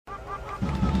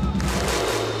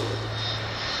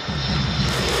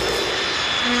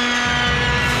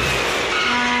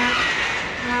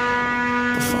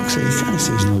you can't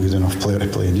say he's not a good enough player to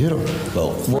play in Europe.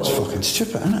 Well, That's fucking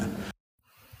stupid, isn't it?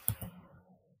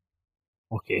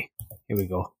 Okay, here we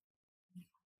go.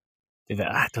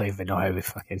 I don't even know how we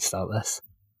fucking start this.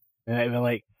 We're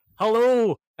like,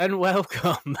 hello and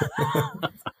welcome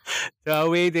to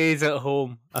Away Days at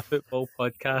Home, a football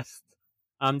podcast.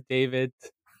 I'm David.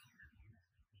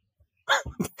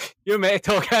 You're meant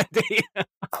to talk, Andy.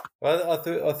 I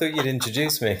thought you'd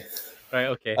introduce me. Right,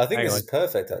 okay. I think hang this on. is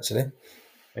perfect, actually.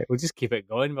 Right, we'll just keep it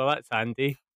going. Well, that's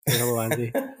Andy. Say hello,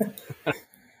 Andy.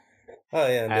 Hi,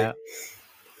 Andy.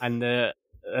 And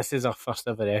this is our first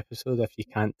ever episode, if you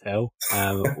can't tell.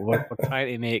 We're trying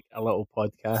to make a little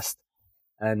podcast.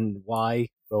 And why?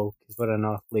 Well, because we're in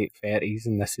our late 30s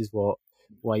and this is what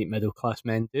white middle-class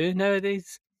men do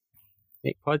nowadays.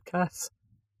 Make podcasts.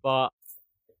 But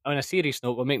on a serious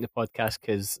note, we're making the podcast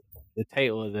because the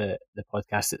title of the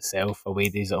podcast itself, Away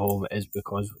Days at Home, is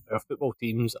because our football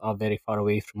teams are very far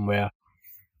away from where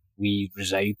we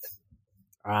reside.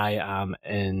 I am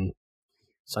in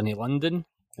sunny London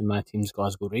and my team's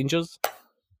Glasgow Rangers.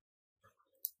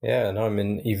 Yeah, and I'm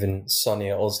in even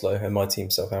sunnier Oslo and my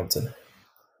team's Southampton.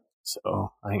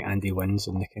 So I think Andy wins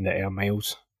in the kind of air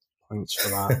miles points for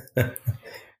that.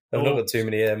 I've not got too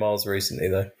many air miles recently,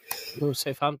 though. Well,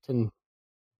 Southampton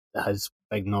has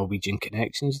big Norwegian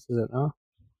connections, does it not?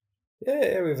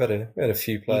 Yeah, we've had a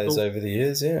few players Eagle. over the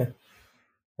years, yeah.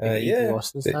 Eagle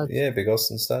Ostenstad. Big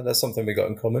Ostenstad. That's something we got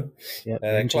in common. Yeah,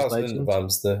 Klaus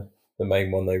Lindenbaum's the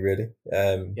main one, though, really.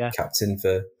 Captain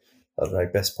for, I don't know,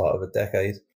 best part of a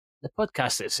decade. The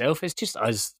podcast itself is just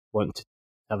us wanting to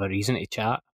have a reason to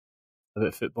chat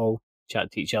about football,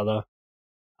 chat to each other,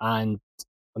 and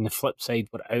on the flip side,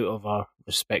 we're out of our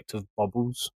respective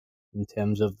bubbles in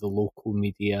terms of the local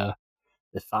media,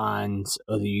 the fans,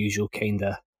 or the usual kind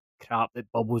of crap that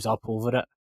bubbles up over it.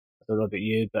 I don't know about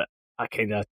you, but I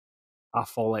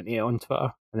fall into it on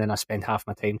Twitter, and then I spend half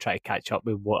my time trying to catch up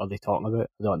with what are they talking about.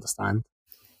 I don't understand.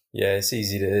 Yeah, it's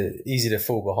easy to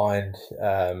fall behind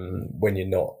when you're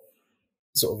not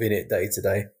sort of in it day to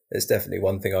day. It's definitely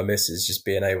one thing I miss is just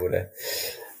being able to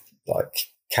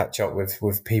catch up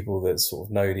with people that sort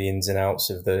of know the ins and outs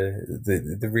of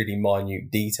the really minute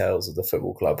details of the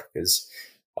football club. Because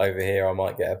over here I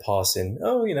might get a passing,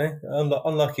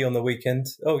 unlucky on the weekend.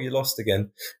 Oh, you lost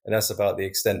again, and that's about the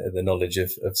extent of the knowledge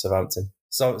of Southampton.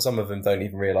 Some of them don't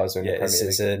even realise they're in the Premier League.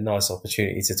 It's a nice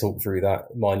opportunity to talk through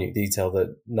that minute detail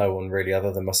that no one really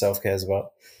other than myself cares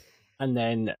about. And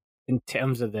then in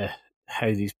terms of how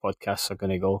these podcasts are going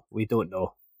to go, we don't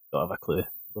know. Don't have a clue.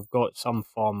 We've got some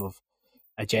form of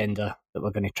agenda that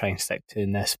we're going to try and stick to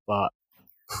in this, but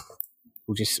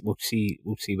we'll see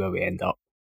where we end up.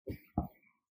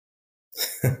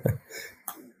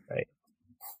 Right.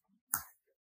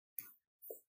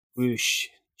 Whoosh,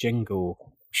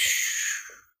 jingle.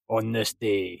 On this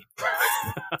day.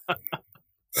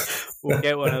 We'll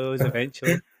get one of those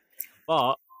eventually.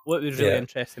 But what was really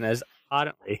interesting is,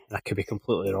 apparently, I could be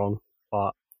completely wrong,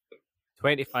 but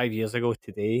 25 years ago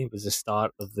today was the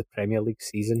start of the Premier League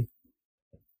season,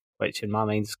 which in my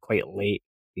mind is quite late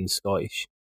being Scottish.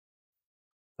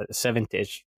 But the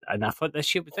 70s, and I thought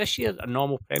this year a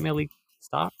normal Premier League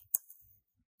start?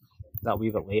 That a wee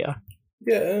bit later?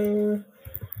 Yeah,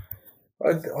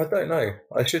 I don't know.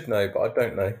 I should know, but I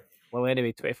don't know. Well,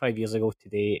 anyway, 25 years ago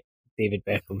today, David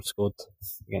Beckham scored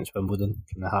against Wimbledon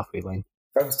from the halfway line.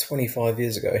 That was 25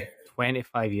 years ago.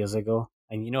 25 years ago.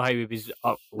 And you know how he was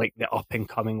the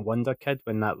up-and-coming wonder kid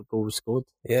when that goal was scored?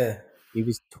 Yeah. He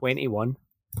was 21,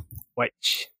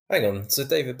 which... Hang on, so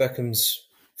David Beckham's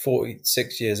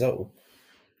 46 years old?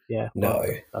 Yeah. No.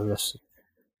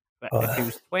 But if he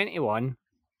was 21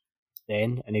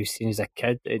 then, and he was seen as a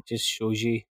kid, it just shows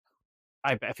you...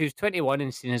 But if he was 21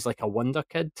 and seen as like a wonder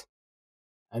kid,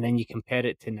 and then you compare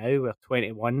it to now, where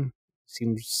 21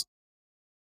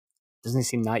 doesn't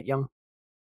seem that young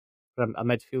for a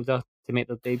midfielder to make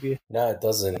their debut. No, it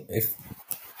doesn't.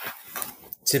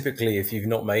 Typically, if you've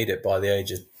not made it by the age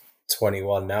of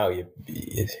 21 now, you're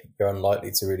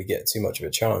unlikely to really get too much of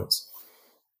a chance.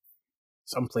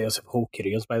 Some players have whole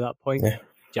careers by that point. Yeah.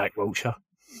 Jack Wilshere,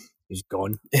 who's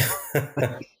gone.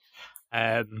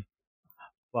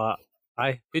 But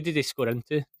who did he score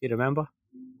into? Do you remember?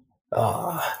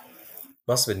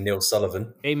 Must have been Neil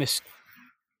Sullivan. Famous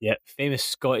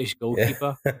Scottish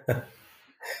goalkeeper. Yeah.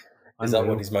 Is that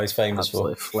what he's most famous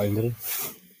Absolutely for? Floundering.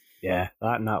 Yeah,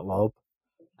 that and that lob.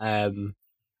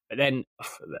 But then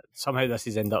somehow this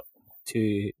has ended up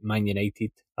to Man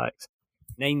United.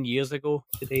 9 years ago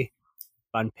today,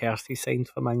 Van Persie signed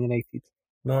for Man United.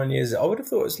 9 years. I would have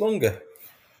thought it's longer.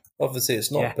 Obviously,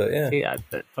 it's not, but yeah. See,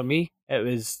 for me, it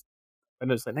was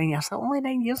when it was like 9 years. Only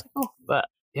 9 years ago, but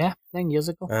Yeah, 9 years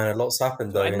ago. And a lot's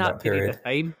happened, though, So in in that that period period. of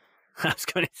time, I was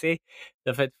going to say,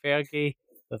 they've had Fergie,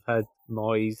 they've had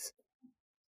Moyes,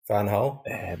 Van Hal.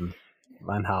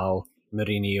 Van Gaal,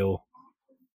 Mourinho,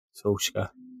 Solskjaer.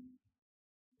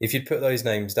 If you'd put those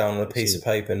names down on a piece of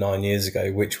paper 9 years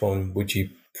ago, which one would you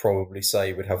probably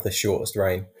say would have the shortest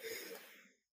reign?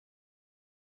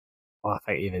 Well, I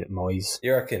think even Moyes.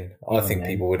 You reckon? I think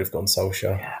people would have gone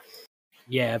Solskjaer.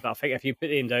 Yeah, but I think if you put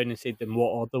them down and said, in what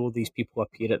order will these people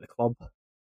appear at the club?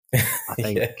 I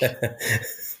think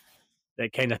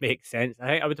that kind of makes sense. I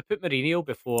think I would have put Mourinho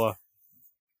before.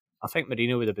 I think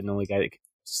Mourinho would have been the only guy that could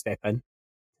step in.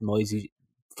 Moyes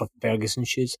for Ferguson's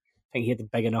shoes. I think he had a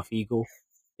big enough ego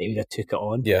that he would have took it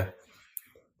on. Yeah.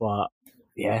 But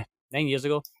yeah, 9 years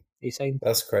ago he signed.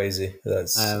 That's crazy.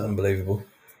 That's unbelievable.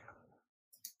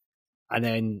 And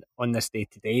then on this day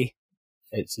today,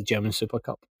 it's the German Super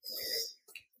Cup.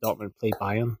 Dortmund play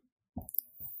Bayern,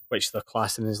 which they're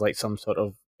classing as like some sort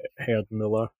of Gerd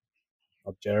Müller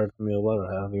or Gerd Müller,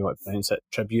 or however you want to pronounce it,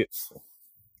 tribute.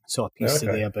 So a piece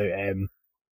today about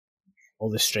all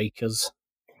the strikers,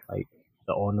 like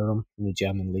that honour them in the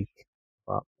German league.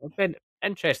 But it's been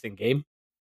an interesting game.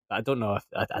 But I don't know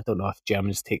if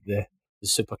Germans take the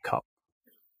Super Cup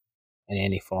in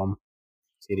any form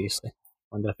seriously.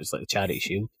 I wonder if it's like the Charity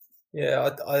Shield. Yeah,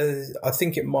 I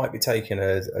think it might be taken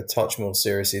a touch more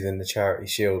seriously than the Charity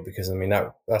Shield, because I mean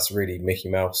that's really Mickey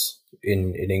Mouse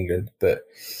in England. But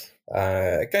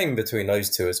a game between those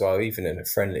two as well, even in a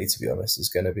friendly, to be honest, is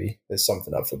going to be, there's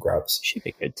something up for grabs. Should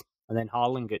be good. And then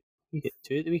Haaland got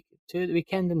two at the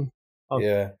weekend, and 2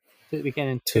 at the weekend,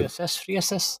 and 2 assists, 3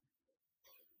 assists.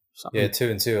 Something. Yeah,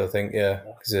 2 and 2, I think. Yeah,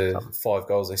 because 5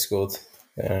 goals they scored.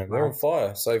 They're on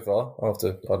fire so far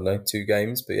after, I don't know, 2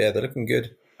 games. But yeah, they're looking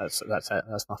good. That's it.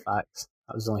 That's my facts.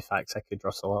 That was the only facts I could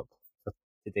rustle up for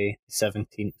today,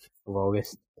 17th of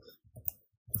August.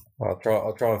 I'll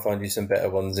try and find you some better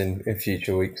ones in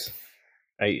future weeks.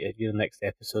 Right, if you're the next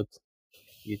episode,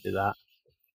 you do that.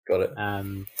 Got it.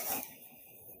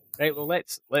 Right, well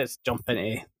let's jump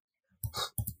into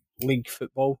league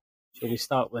football. Shall we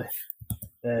start with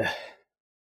the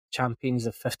champions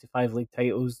of 55 league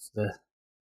titles, the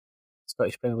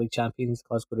Scottish Premier League champions,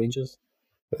 Glasgow Rangers?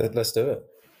 Let's do it.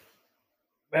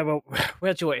 Well,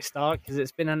 where do you want to start? Because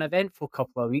it's been an eventful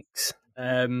couple of weeks.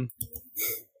 I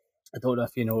don't know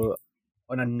if you know,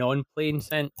 on a non-playing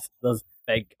sense, there's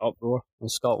big uproar in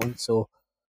Scotland. So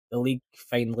the league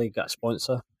finally got a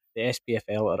sponsor. The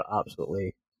SPFL are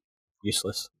absolutely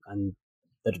useless, and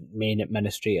their main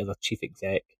administrator, their chief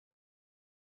exec,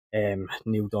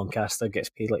 Neil Doncaster, gets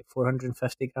paid like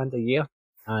 $450,000 a year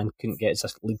and couldn't get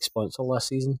his league sponsor last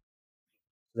season.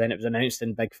 Then it was announced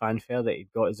in big fanfare that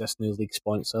he'd got as this new league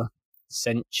sponsor,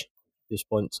 Cinch, who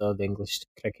sponsor the English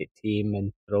cricket team,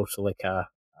 and they're also like a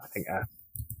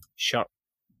shirt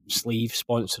sleeve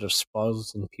sponsor of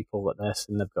Spurs and people like this,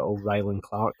 and they've got old Ryland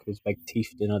Clark, who's big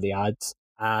teeth doing all the ads.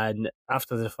 And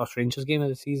after the first Rangers game of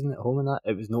the season at home and that,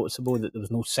 it was noticeable that there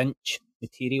was no Cinch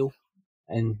material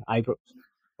in Ibrox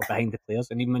or behind the players,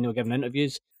 and even when they were giving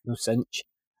interviews, no Cinch.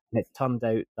 And it turned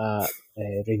out that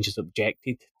Rangers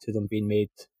objected to them being made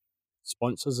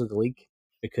sponsors of the league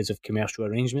because of commercial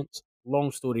arrangements.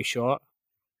 Long story short,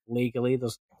 legally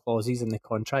there's clauses in the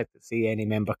contract that say any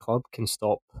member club can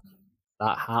stop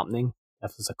that happening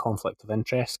if there's a conflict of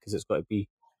interest, because it's got to be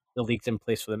the league's in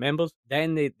place for the members.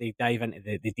 Then they dive into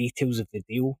the details of the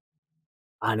deal,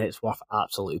 and it's worth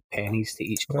absolute pennies to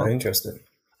each club. Oh, interesting.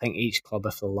 I think each club,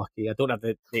 if they're lucky, I don't have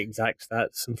the exact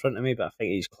stats in front of me, but I think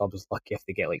each club is lucky if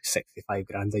they get like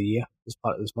 $65,000 a year as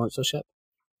part of the sponsorship.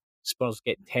 Spurs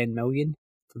get 10 million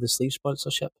for the sleeve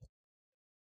sponsorship.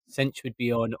 Cinch would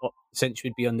be on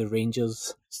the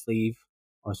Rangers sleeve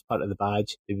as part of the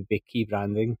badge. There would be key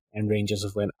branding, and Rangers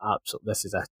have went absolutely. This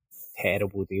is a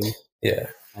terrible deal. Yeah.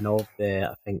 And of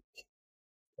the, I think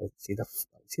it's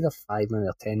either 5 million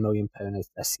or £10 million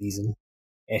this season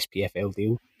SPFL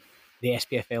deal. The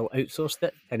SPFL outsourced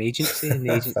it to an agency, and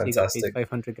the agency got paid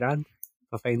 $500,000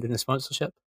 for finding the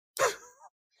sponsorship,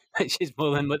 which is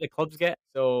more than what the clubs get.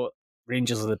 So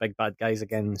Rangers are the big bad guys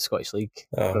again in the Scottish League.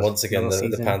 Once again,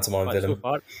 the pantomime villain. So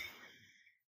far,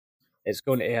 it's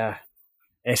going to a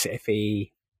SFA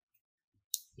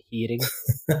hearing.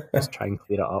 Let's try and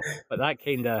clear it up. But that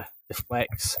kind of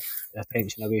deflects the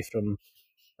attention away from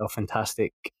the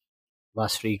fantastic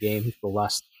last 3 games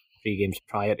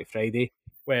prior to Friday,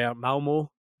 where Malmo,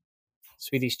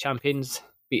 Swedish champions,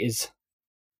 beat us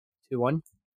 2-1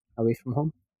 away from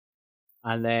home.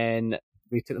 And then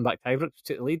we took them back to Ibrox,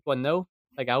 took the lead 1-0.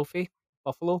 Big Alfie,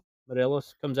 Buffalo,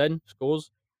 Morelos comes in, scores.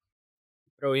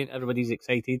 Brilliant, everybody's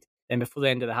excited. Then before the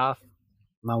end of the half,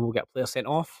 Malmo get a player sent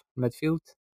off in midfield.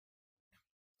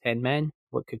 10 men.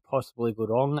 What could possibly go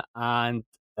wrong? And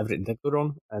everything did go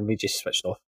wrong, and we just switched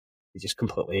off. We just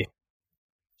completely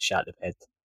shat the bed.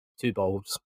 2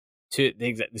 balls.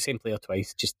 The same player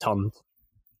twice, just turned.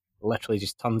 Literally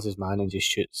just turns his man and just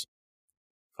shoots.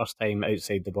 First time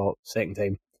outside the box, second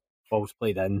time ball's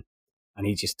played in, and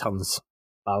he just turns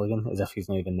Balogun as if he's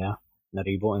not even there in the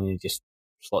reboot, and he just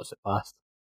slots it past.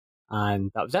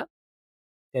 And that was it.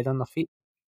 Dead on their feet.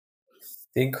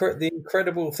 The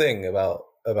incredible thing about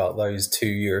those 2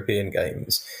 European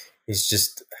games is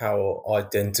just how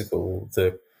identical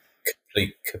the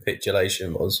complete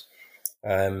capitulation was.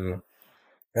 And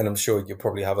I'm sure you'll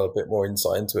probably have a bit more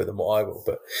insight into it than what I will,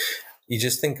 but you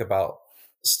just think about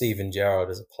Steven Gerrard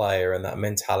as a player and that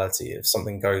mentality. If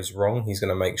something goes wrong, he's going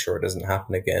to make sure it doesn't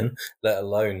happen again, let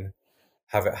alone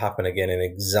have it happen again in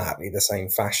exactly the same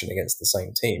fashion against the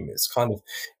same team. It's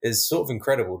sort of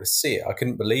incredible to see it. I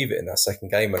couldn't believe it in that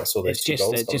second game when I saw those 2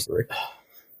 goals come through.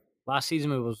 Last season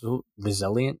we were so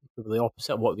resilient. We were the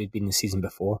opposite of what we'd been the season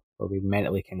before, where we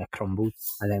mentally kind of crumbled.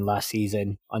 And then last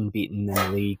season, unbeaten in the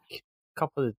league. A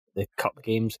couple of the cup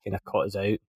games kind of caught us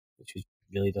out, which was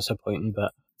really disappointing.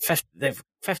 But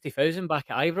 50,000 back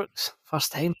at Ibrox,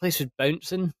 first time, place was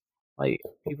bouncing. Like,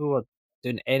 people were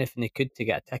doing anything they could to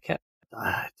get a ticket.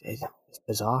 It's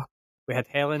bizarre. We had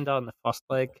Helander in the first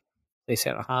leg, the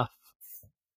centre half.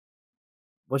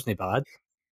 Wasn't he bad?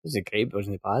 Wasn't great, but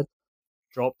wasn't he bad?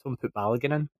 Dropped him, put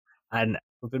Balogun in, and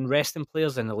we've been resting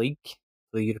players in the league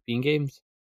for the European games,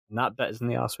 and that bit is in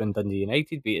the arse when Dundee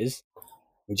United beat us.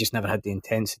 We just never had the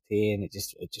intensity, and it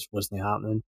just wasn't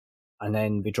happening. And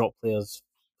then we dropped players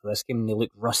for this game, and they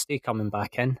look rusty coming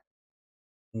back in.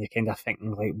 And you're kind of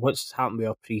thinking, like, what's happened with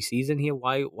our pre-season here?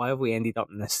 Why have we ended up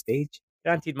in this stage?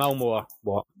 Granted, Malmo are,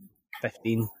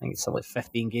 15? I think it's like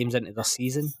 15 games into their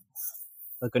season.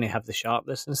 They're going to have the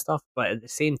sharpness and stuff, but at the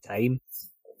same time,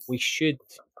 we should,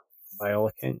 by all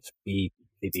accounts, be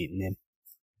beating them.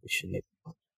 We shouldn't.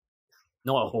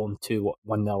 Not at home,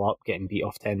 1-0 up, getting beat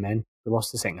off 10 men. We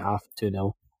lost the second half,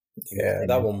 2-0. Yeah,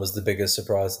 that one was the biggest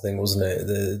surprise thing, wasn't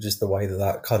it? Just the way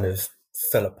that kind of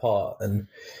fell apart. And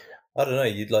I don't know,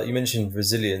 you mentioned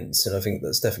resilience, and I think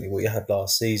that's definitely what you had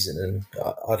last season. And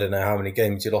I don't know how many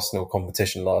games you lost in all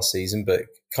competition last season, but it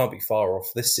can't be far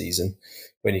off this season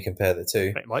when you compare the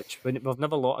two. Pretty much. We've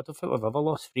never lost. I don't think we've ever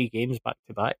lost 3 games back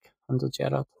to back under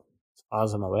Gerrard, as far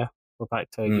as I'm aware. We're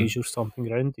back to our usual stomping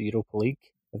ground, the Europa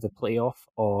League, with the playoff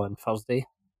on Thursday.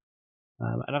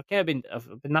 And I've been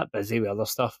that busy with other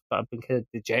stuff, but I've been kind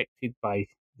of dejected by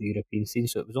the European scene.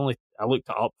 So it was only, I looked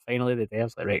it up finally the day. I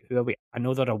was like, right, who are we? I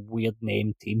know they're a weird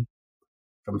name team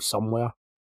from somewhere.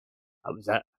 That was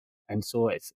it. And so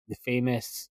it's the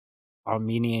famous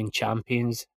Armenian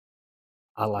champions,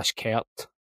 Alashkert,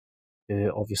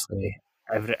 who obviously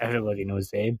everybody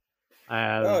knows them.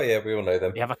 Oh yeah, we all know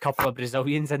them. They have a couple of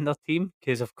Brazilians in their team,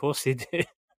 because of course they do.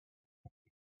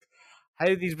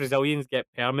 How these Brazilians get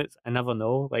permits, I never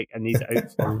know, like in these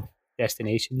outflung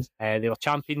destinations. They were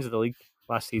champions of the league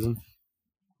last season,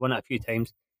 won it a few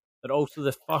times. They're also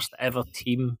the first ever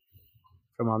team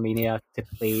from Armenia to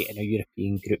play in a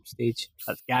European group stage.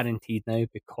 That's guaranteed now,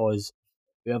 because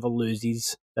whoever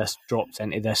loses this drops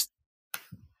into this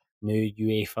new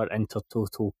UEFA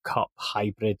Intertotal Cup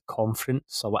hybrid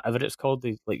conference, or whatever it's called,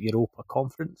 like Europa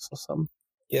Conference or something.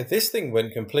 Yeah, this thing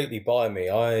went completely by me.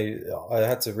 I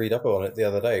had to read up on it the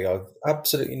other day. I've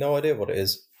absolutely no idea what it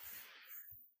is.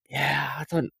 Yeah, I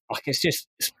don't, like, it's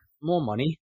more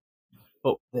money.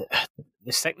 But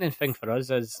the sickening thing for us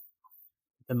is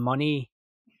the money,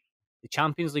 the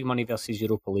Champions League money versus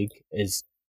Europa League there's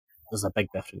a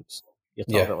big difference. You're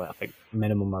talking about, I think,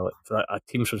 minimum, for a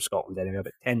team from Scotland anyway,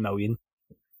 about 10 million,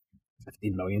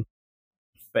 15 million.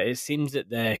 But it seems that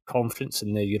the conference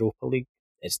and the Europa League,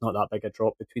 it's not that big a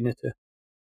drop between the two.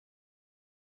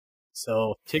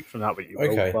 So take from that what you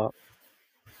will.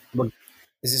 But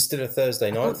is it still a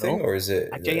Thursday night thing, or is it?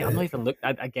 Again, I've not even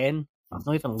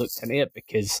looked into it,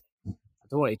 because I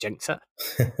don't want to jinx it.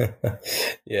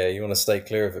 Yeah, you want to stay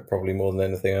clear of it probably more than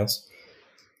anything else.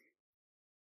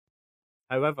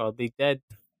 However, they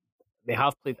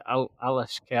have played,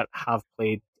 Alashkert have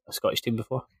played a Scottish team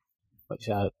before, which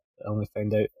I only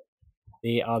found out.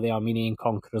 They are the Armenian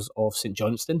conquerors of St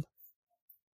Johnstone,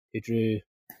 who drew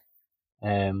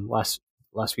last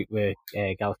week with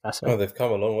Galatasaray. Oh, they've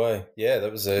come a long way. Yeah,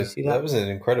 that was an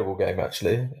incredible game,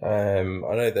 actually. I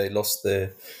know they lost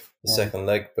the second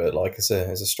leg, but it's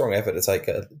a strong effort to take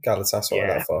Galatasaray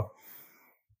that far.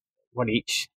 One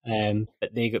each,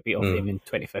 but they got beat off them in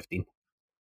 2015.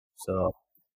 So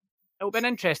it'll be an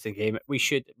interesting game. We're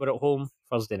at home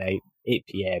Thursday night, 8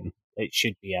 PM. It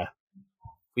should be if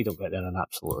we don't get there and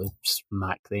absolutely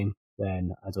smack them,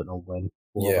 then I don't know when.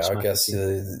 Will Yeah, I Smith guess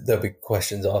again. there'll be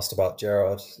questions asked about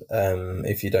Gerrard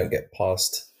if you don't get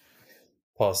past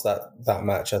that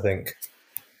match. I think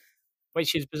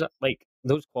Which is bizarre. Like,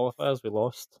 those qualifiers we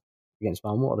lost against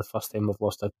Malmo are the first time we've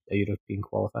lost a European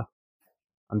qualifier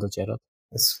under Gerrard.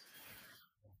 it's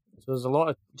So there's a lot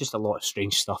of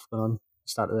strange stuff going on at the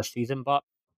start of this season. But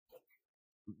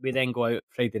we then go out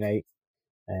Friday night,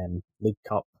 League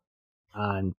Cup,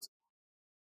 and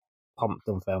pumped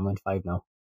Dunfermline 5-0,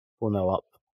 4-0 up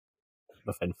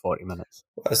within 40 minutes.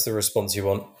 that's the response you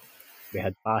want. We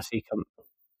had Bassey come.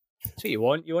 That's what you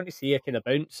want. You want to see a kind of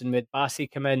bounce, and we had Bassey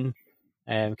come in,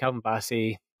 Calvin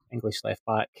Bassey, English left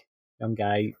back, young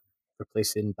guy,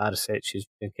 replacing Barisic, who's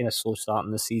been kind of slow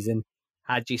starting the season.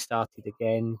 Hadji started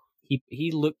again.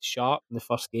 He looked sharp in the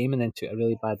first game and then took a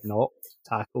really bad knock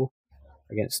tackle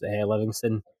against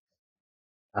Livingston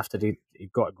after he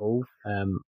got a goal.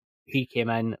 He came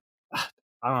in.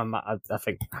 I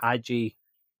think Hadji.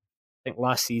 I think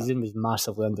last season was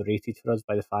massively underrated for us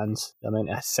by the fans. The amount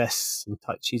of assists and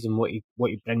touches and what he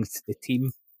brings to the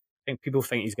team. I think people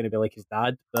think he's going to be like his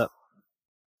dad, but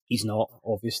he's not.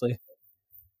 Obviously,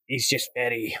 he's just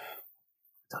very. I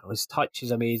don't know. His touch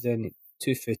is amazing.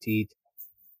 2-footed.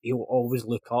 He'll always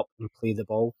look up and play the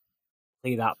ball,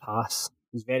 play that pass.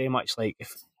 He's very much like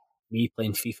if me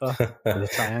playing FIFA with a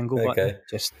triangle button,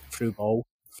 just through ball.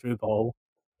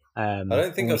 I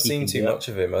don't think I've seen too much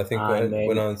of him. I think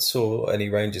when I saw any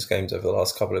Rangers games over the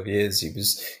last couple of years,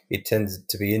 he tended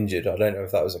to be injured. I don't know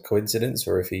if that was a coincidence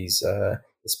or if he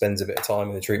spends a bit of time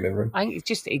in the treatment room. I think it's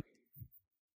just he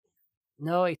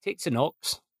takes the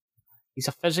knocks. He's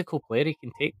a physical player. He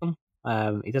can take them.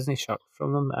 He doesn't shirk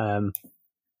from them.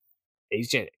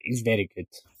 He's very good.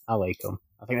 I like him.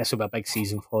 I think this will be a big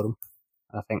season for him.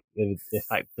 I think the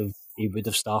fact that he would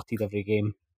have started every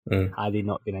game had he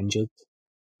not been injured.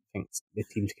 I think the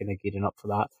team's kind of gearing up for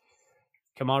that.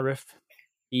 Kamar Roof,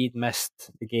 he'd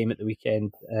missed the game at the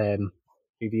weekend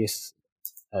previous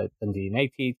Dundee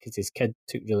United because his kid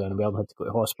took really unwell and had to go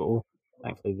to hospital.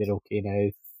 Thankfully, they're okay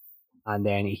now. And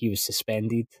then he was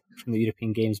suspended from the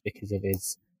European Games because of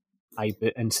his high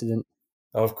boot incident.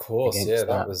 Of course, yeah,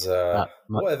 that was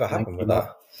whatever happened with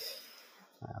that.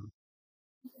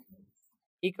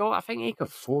 I think he got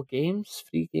 4 games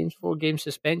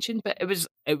suspension, but it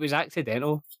was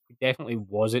accidental. He definitely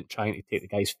wasn't trying to take the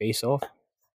guy's face off.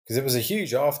 Because it was a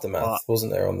huge aftermath,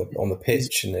 wasn't there, on the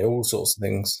pitch and all sorts of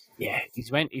things. Yeah,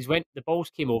 he's went. The balls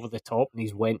came over the top, and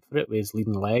he's went for it with his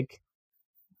leading leg,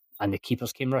 and the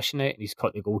keepers came rushing out, and he's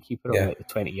caught the goalkeeper on like the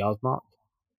 20-yard mark.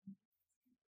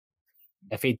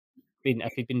 If he'd been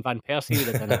Van Persie, he'd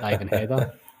have done a diving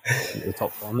header into the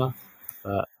top corner,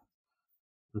 but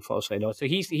unfortunately not. So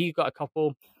he's got a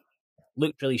couple.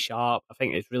 Looked really sharp. I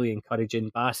think it's really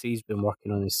encouraging. Bassey's been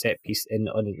working on his set piece,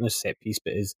 not set piece,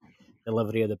 but his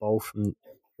delivery of the ball from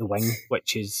the wing,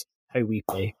 which is how we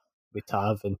play with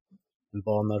Tav and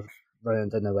Bonner running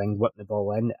down the wing, whipping the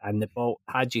ball in, and the ball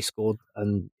Hadji scored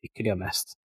and he couldn't have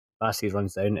missed. Bassey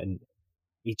runs down and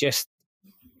he just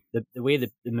the way the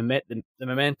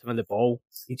momentum of the ball,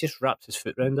 he just wraps his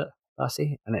foot around it,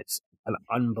 Bassey, and it's an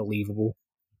unbelievable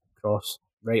cross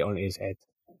right onto his head.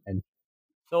 And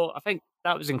so I think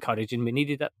that was encouraging. We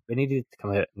needed it. We needed to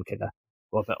come out and kind of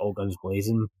go a bit all guns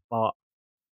blazing. But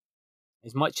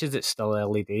as much as it's still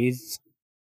early days,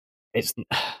 it's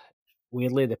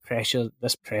weirdly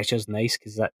this pressure's nice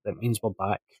because that means we're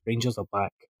back. Rangers are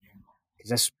back.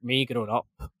 Because me growing up,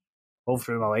 all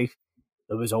through my life,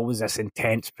 there was always this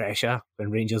intense pressure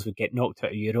when Rangers would get knocked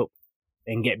out of Europe,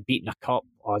 then get beaten a cup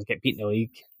or get beaten a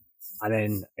league. And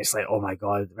then it's like, oh my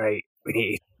God, right,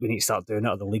 we need to start doing it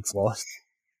or the league's lost.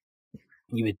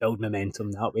 You would build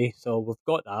momentum that way. So we've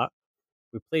got that.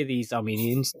 We play these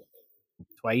Armenians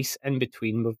twice. In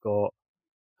between, we've got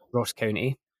Ross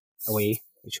County away,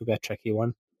 which will be a tricky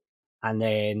one. And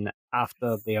then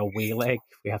after the away leg,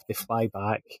 we have to fly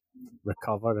back,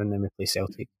 recover, and then we play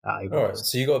Celtic at Ibrox. All right,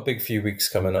 so you got a big few weeks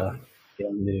coming up.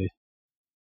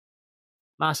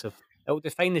 Massive. It will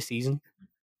define the season.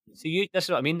 So this is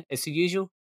what I mean. It's the usual.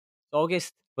 It's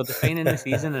August. We're defining the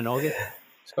season in August.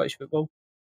 Scottish football.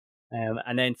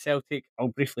 And then Celtic, I'll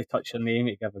briefly touch on name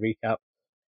to give a recap.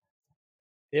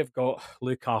 They've got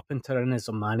Lou Carpenter in as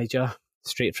a manager,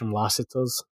 straight from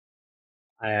Lassiter's.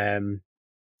 And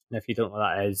if you don't know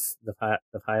what that is,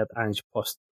 they've hired Ange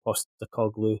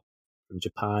Postecoglou from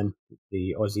Japan,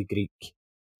 the Aussie Greek.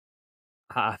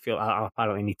 I feel I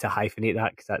apparently need to hyphenate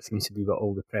that because that seems to be what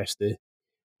all the press do.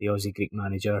 The Aussie Greek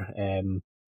manager.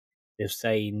 They've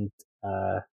signed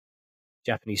a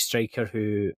Japanese striker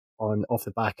who, off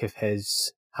the back of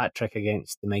his hat-trick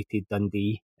against the mighty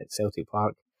Dundee at Celtic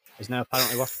Park, is now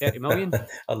apparently worth 30 million.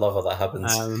 I love how that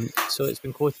happens. So it's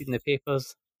been quoted in the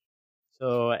papers.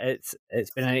 So it's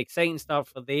been an exciting start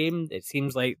for them. It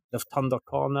seems like they've turned a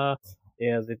corner.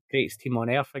 They're the greatest team on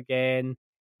earth again.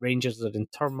 Rangers are in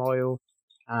turmoil,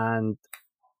 and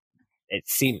it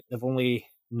seems they've only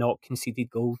not conceded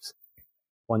goals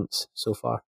once so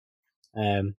far.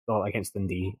 Well, against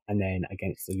Dundee and then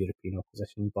against the European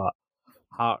opposition. But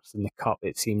Hearts in the Cup,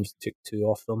 it seems, took 2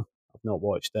 off them. I've not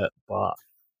watched it, but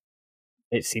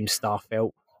it seems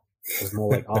Starfelt was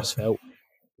more like Arsfelt.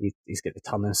 He's got the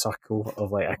turning circle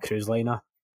of like a cruise liner.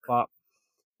 But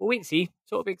we'll wait and see.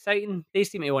 So it'll be exciting. They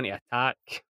seem to want to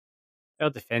attack. Our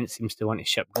defence seems to want to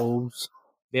ship goals.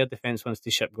 Their defence wants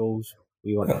to ship goals.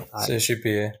 We want to attack. So it should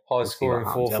be a high scoring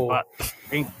 4-4.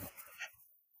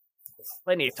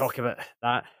 Plenty to talk about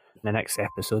that in the next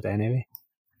episode anyway.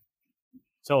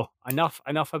 So enough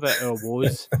about our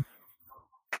woes.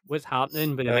 What's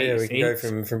happening with the Mighty we Saints?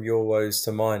 can go from your woes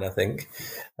to mine, I think.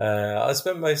 I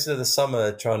spent most of the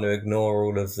summer trying to ignore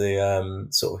all of the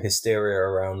sort of hysteria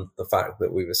around the fact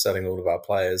that we were selling all of our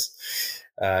players.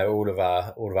 All of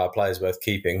our players worth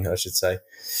keeping, I should say.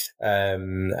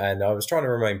 And I was trying to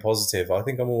remain positive. I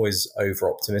think I'm always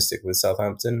over optimistic with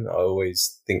Southampton. I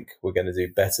always think we're going to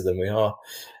do better than we are.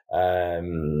 I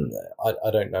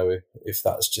don't know if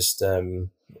that's just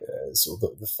sort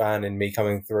of the fan in me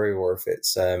coming through, or if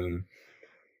it's I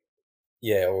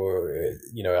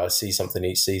see something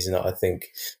each season that I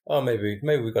think, oh, maybe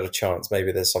we've got a chance.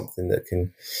 Maybe there's something that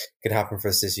could happen for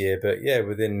us this year. But yeah,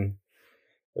 within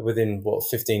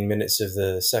 15 minutes of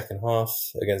the second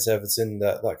half against Everton,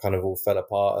 that kind of all fell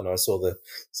apart. And I saw the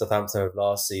Southampton of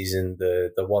last season,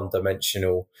 the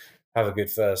one-dimensional, have a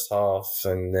good first half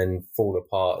and then fall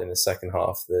apart in the second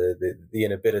half. The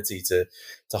inability to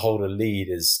hold a lead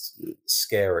is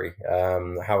scary.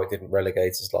 How it didn't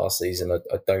relegate us last season,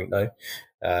 I don't know.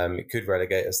 It could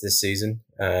relegate us this season.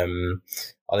 I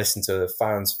listened to the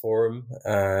fans forum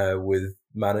with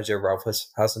manager Ralph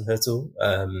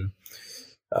Hasenhüttl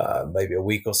maybe a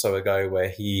week or so ago, where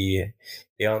he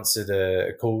answered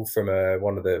a call from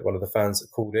one of the fans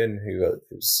that called in.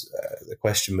 The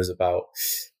question was about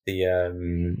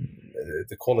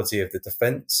the quality of the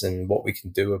defence and what we can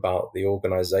do about the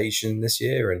organisation this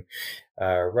year. And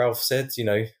Ralph said,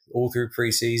 all through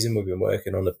pre-season, we've been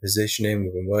working on the positioning,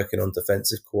 we've been working on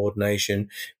defensive coordination.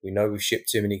 We know we've shipped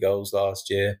too many goals last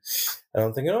year. And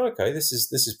I'm thinking, okay, this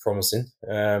is promising.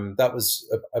 That was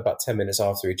about 10 minutes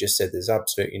after he just said there's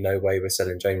absolutely no way we're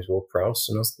selling James Ward-Prowse.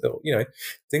 And I thought,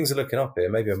 things are looking up here.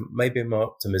 Maybe my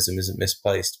optimism isn't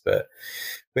misplaced, but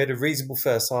we had a reasonable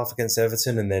first half against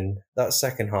Everton, and then that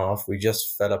second half, we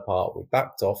just fell apart. We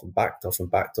backed off,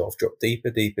 dropped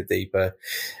deeper.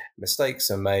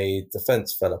 Mistakes are made,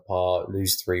 defence fell apart,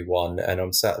 lose 3-1, and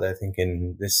I'm sat there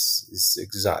thinking this is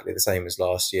exactly the same as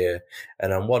last year.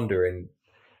 And I'm wondering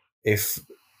if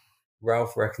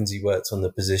Ralph reckons he worked on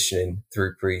the positioning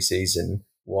through pre-season,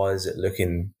 why is it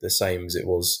looking the same as it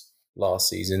was last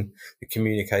season? The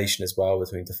communication as well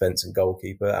between defence and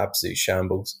goalkeeper, absolute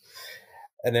shambles.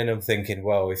 And then I'm thinking,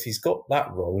 well, if he's got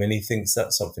that wrong and he thinks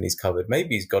that's something he's covered,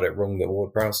 maybe he's got it wrong that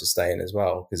Ward-Prowse is staying as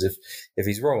well. Because if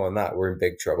he's wrong on that, we're in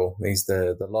big trouble. He's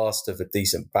the last of a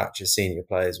decent batch of senior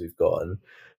players we've got, and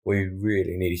we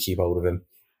really need to keep hold of him.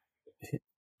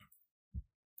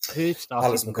 Who started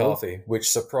Alex McCarthy, which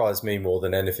surprised me more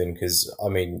than anything, because, I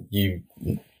mean, you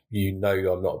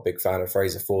I'm not a big fan of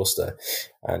Fraser Forster,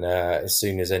 and as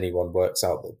soon as anyone works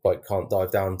out that Blake can't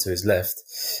dive down to his left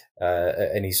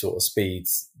at any sort of speed,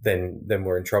 then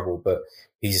we're in trouble. But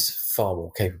he's far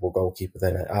more capable goalkeeper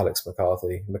than Alex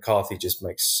McCarthy. McCarthy just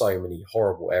makes so many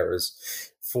horrible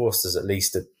errors. Forster's at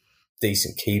least a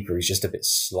decent keeper. He's just a bit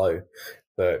slow.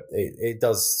 But it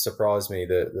does surprise me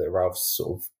that Ralph's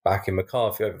sort of backing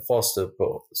McCarthy over Forster,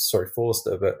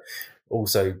 but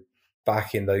also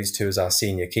backing those two as our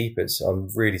senior keepers. I'm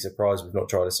really surprised we've not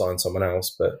tried to sign someone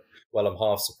else, but I'm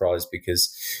half surprised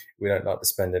because we don't like to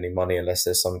spend any money unless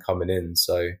there's some coming in.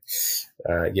 So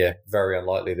very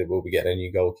unlikely that we'll be getting a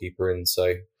new goalkeeper in.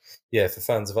 So yeah, for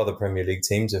fans of other Premier League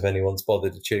teams, if anyone's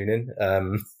bothered to tune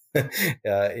in,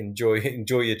 enjoy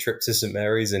your trip to St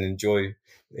Mary's and enjoy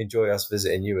us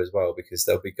visiting you as well, because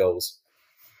there'll be goals.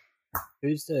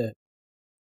 Who's the?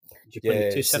 Did you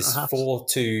play two centre halves?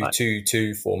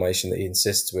 4-2-2-2 formation that he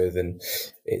insists with, and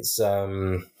it's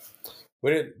when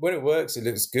it works, it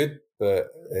looks good, but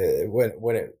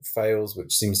when it fails,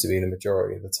 which seems to be the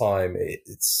majority of the time,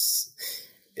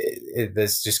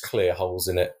 there's just clear holes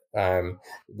in it.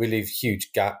 We leave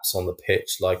huge gaps on the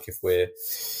pitch, like if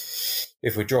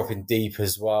if we're dropping deep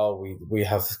as well, we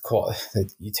have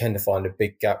you tend to find a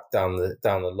big gap down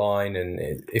the line, and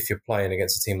if you're playing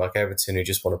against a team like Everton who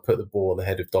just want to put the ball on the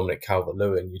head of Dominic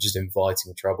Calvert-Lewin, you're just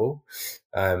inviting trouble.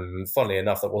 Funnily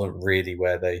enough, that wasn't really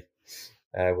where they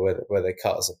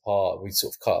cut us apart. We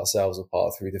sort of cut ourselves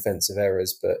apart through defensive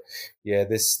errors, but yeah,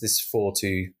 this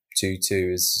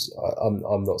 4-2-2-2 is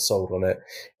I'm not sold on it.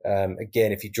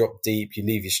 Again, if you drop deep, you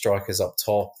leave your strikers up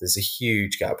top. There's a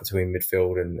huge gap between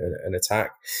midfield and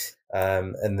attack,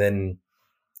 and then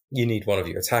you need one of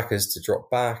your attackers to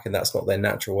drop back, and that's not their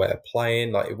natural way of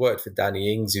playing. Like, it worked for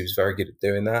Danny Ings, who was very good at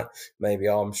doing that. Maybe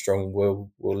Armstrong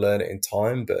will learn it in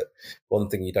time, but one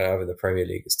thing you don't have in the Premier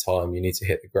League is time. You need to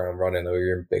hit the ground running or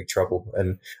you're in big trouble.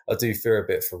 And I do fear a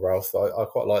bit for Ralph. I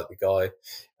quite like the guy.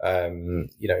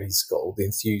 He's got all the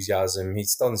enthusiasm.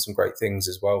 He's done some great things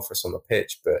as well for us on the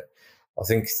pitch, but I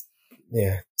think,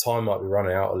 time might be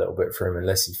running out a little bit for him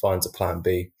unless he finds a plan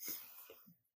B.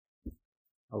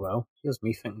 Oh well, here's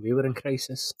me thinking we were in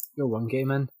crisis. You're one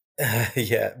game in.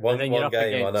 one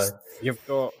game, I know. You've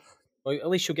got, well, at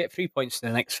least you'll get 3 points in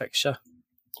the next fixture.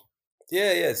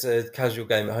 Yeah, it's a casual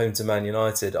game at home to Man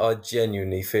United. I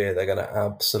genuinely fear they're going to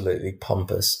absolutely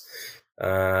pump us.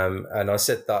 And I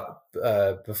said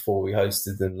that before we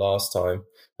hosted them last time.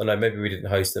 Oh no, maybe we didn't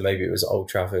host them. Maybe it was Old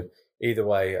Trafford. Either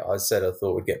way, I said I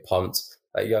thought we'd get pumped.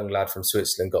 That young lad from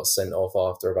Switzerland got sent off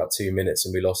after about 2 minutes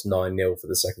and we lost 9-0 for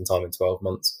the second time in 12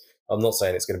 months. I'm not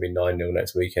saying it's going to be 9-0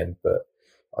 next weekend, but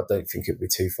I don't think it'll be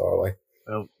too far away.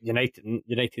 Well,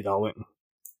 United are looking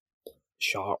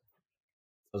sharp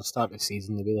for the start of the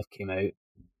season, the way they've came out.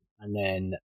 And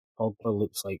then Pogba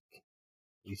looks like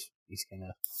he's kind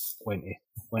of went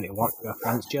to work with a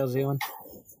France jersey on.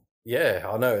 Yeah,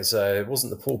 I know. It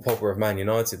wasn't the Paul Pogba of Man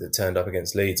United that turned up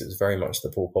against Leeds. It was very much the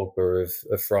Paul Pogba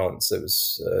of France. It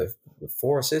was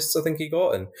 4 assists, I think he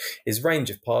got, and his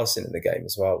range of passing in the game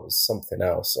as well was something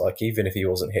else. Like, even if he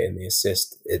wasn't hitting the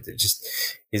assist, it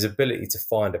just, his ability to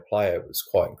find a player was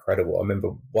quite incredible. I remember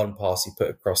one pass he put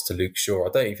across to Luke Shaw.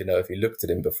 I don't even know if he looked at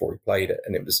him before he played it,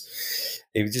 and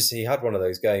he had one of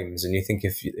those games, and you think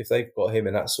if they've got him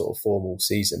in that sort of formal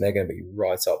season, they're going to be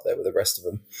right up there with the rest of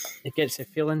them. It gets the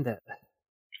feeling that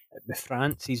with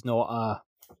France, he's not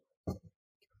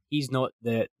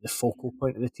the focal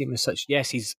point of the team as such.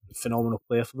 Yes, he's a phenomenal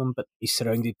player for them, but he's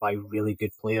surrounded by really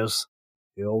good players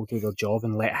who all do their job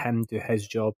and let him do his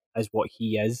job as what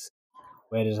he is.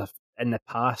 Whereas in the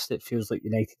past, it feels like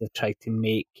United have tried to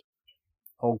make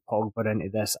Paul Pogba into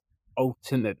this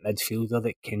ultimate midfielder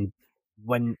that can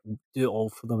do it all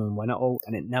for them and win it all,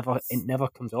 and it never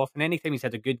comes off. And anytime he's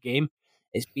had a good game,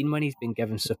 it's been when he's been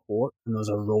given support and there's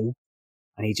a role,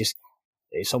 and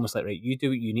it's almost like, right, you do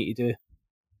what you need to do.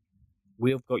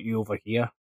 We've got you over here,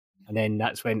 and then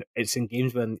that's when it's in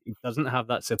games when he doesn't have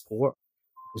that support.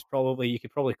 You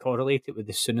could probably correlate it with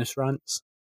the Souness rants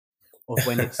of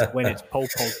when it's Paul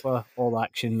Pogba, all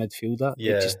action midfielder.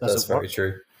 Yeah, it just doesn't that's very work.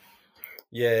 true.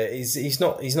 Yeah, he's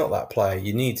not that player.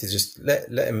 You need to just let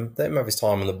him have his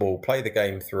time on the ball, play the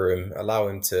game through him, allow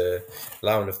him to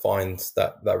find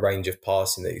that range of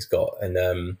passing that he's got.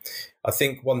 And I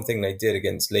think one thing they did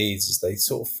against Leeds is they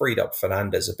sort of freed up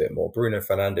Fernandes a bit more. Bruno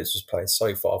Fernandes was playing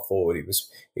so far forward;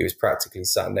 he was practically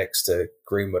sat next to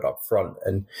Greenwood up front,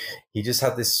 and he just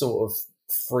had this sort of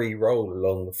free roll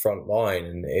along the front line,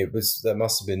 and there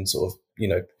must have been sort of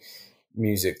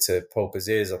music to Pogba's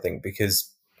ears, I think, because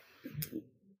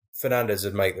Fernandes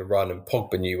would make the run and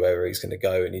Pogba knew where he's going to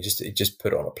go, and he just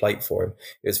put it on a plate for him.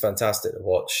 It was fantastic to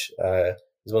watch. It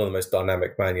was one of the most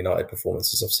dynamic Man United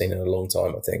performances I've seen in a long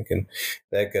time, I think. And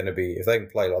they're going to be, if they can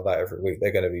play like that every week,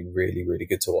 they're going to be really, really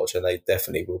good to watch, and they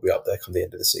definitely will be up there come the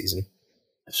end of the season.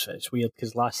 It's weird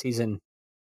because last season,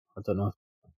 I don't know,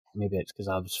 maybe it's because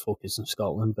I was focused on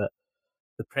Scotland, but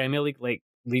the Premier League, like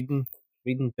reading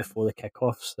before the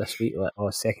kickoffs this week, like,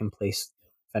 second place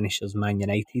finishers Man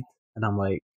United, and I'm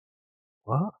like,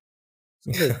 what?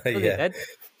 They did.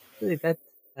 They're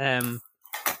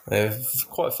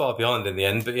quite far behind in the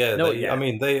end, but I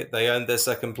mean, they earned their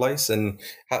second place, and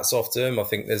hats off to them. I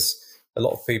think there's a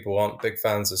lot of people aren't big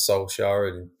fans of Solskjaer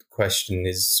and question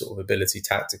his sort of ability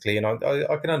tactically, and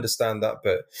I can understand that,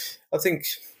 but I think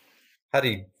had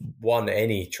he won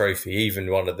any trophy,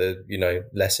 even one of the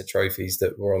lesser trophies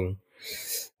that were on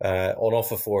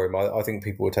offer for him, I think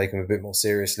people would take him a bit more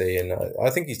seriously, and I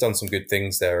think he's done some good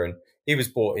things there, and he was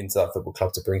brought into that football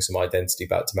club to bring some identity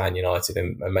back to Man United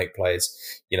and make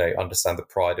players, understand the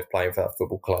pride of playing for that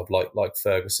football club, like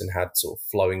Ferguson had sort of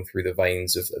flowing through the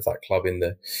veins of that club in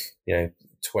the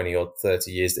 20 or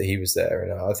 30 years that he was there,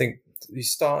 and I think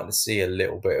he's starting to see a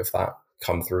little bit of that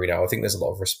come through now. I think there's a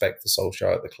lot of respect for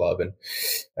Solskjaer at the club, and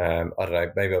I don't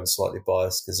know, maybe I'm slightly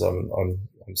biased because I'm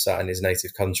sat in his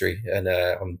native country and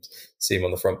I'm seeing him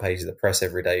on the front page of the press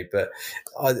every day. But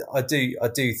I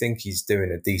do think he's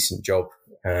doing a decent job.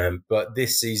 But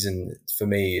this season for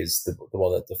me is the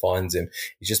one that defines him.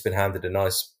 He's just been handed a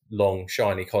nice, long,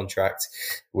 shiny contract,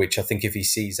 which I think if he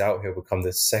sees out, he'll become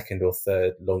the second or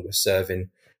third longest serving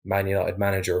Man United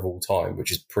manager of all time,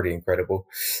 which is pretty incredible.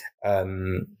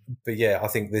 But yeah, I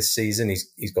think this season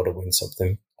he's got to win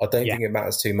something. I don't think it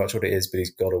matters too much what it is, but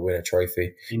he's got to win a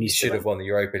trophy. He should have won the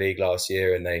Europa League last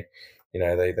year, and they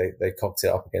cocked it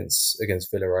up against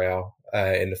Villarreal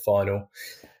in the final.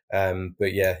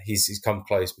 But yeah, he's come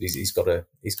close, but he's got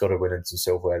to win some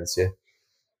silverware this year.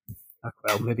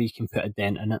 Well, maybe you can put a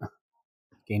dent in it.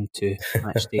 Game 2,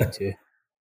 match day 2.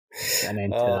 An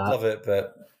end to that. I'd love it,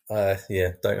 but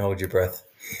don't hold your breath.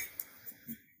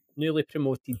 Newly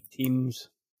promoted teams.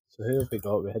 So who have we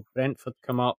got? We had Brentford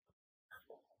come up.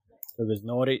 There was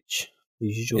Norwich, the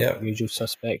usual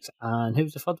suspects. And who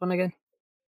was the third one again?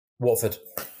 Watford.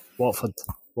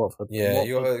 Yeah,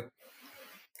 you got a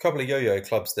couple of yo-yo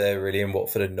clubs there, really, in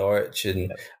Watford and Norwich.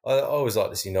 And I always like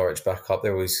to see Norwich back up.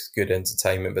 They're always good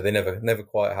entertainment, but they never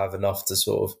quite have enough to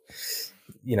sort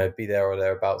of, be there or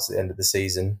thereabouts at the end of the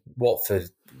season. Watford,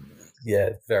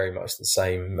 very much the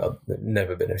same. I've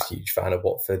never been a huge fan of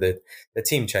Watford. The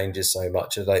team changes so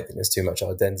much. I don't think there's too much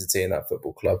identity in that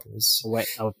football club.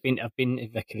 I've been to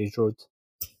Vicarage Road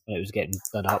when it was getting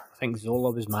done up. I think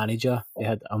Zola was manager. They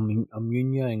had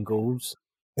Almunia in goals.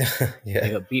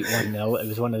 They got beat 1-0. It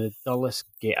was one of the dullest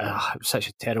games. It was such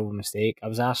a terrible mistake. I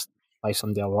was asked by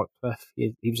somebody I worked with.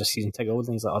 He was a season ticket holder,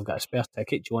 and he's like, "I've got a spare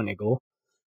ticket. Do you want to go?"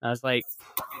 And I was like,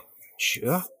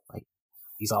 "Sure."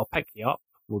 He's like, "I'll pick you up.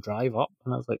 We'll drive up."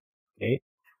 And I was like, "Great."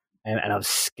 And I was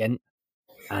skint.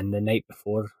 And the night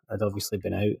before, I'd obviously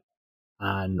been out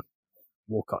and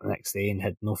woke up the next day and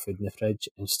had no food in the fridge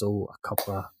and stole a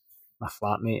couple of my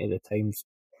flatmate at the time's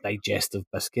digestive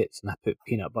biscuits, and I put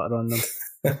peanut butter on them,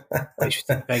 which was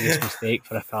the biggest mistake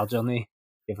for a car journey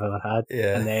you've ever had.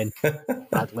 Yeah. And then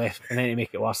I'd left, and then to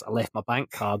make it worse, I left my bank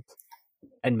card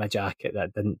in my jacket that I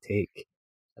didn't take.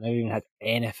 I never even had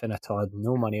anything at all, I had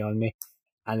no money on me.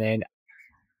 And then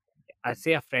I'd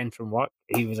say a friend from work,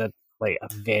 he was a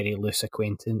very loose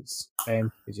acquaintance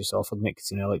friend who just offered me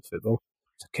because I liked football.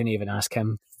 So I couldn't even ask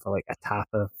him for a tap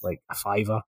of a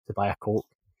fiver to buy a Coke.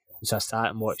 So I sat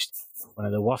and watched one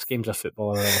of the worst games of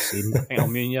football I've ever seen. I think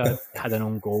Almunia had an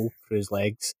own goal through his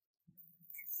legs.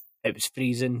 It was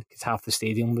freezing because half the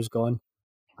stadium was gone.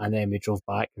 And then we drove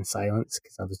back in silence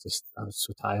because I was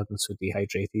so tired and so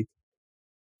dehydrated.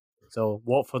 So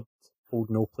Watford hold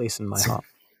no place in my heart.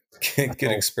 Good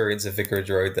experience at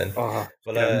Vicarage Road then.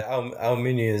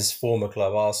 Almunia's former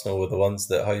club, Arsenal, were the ones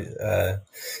that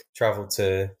travelled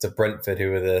to Brentford, who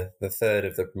were the third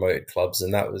of the promoted clubs,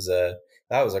 and that was a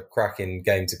cracking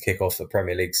game to kick off the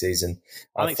Premier League season.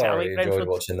 I thoroughly enjoyed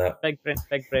watching that. Big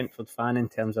Brentford fan in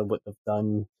terms of what they've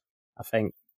done. I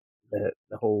think the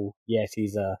whole, yes,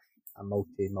 he's a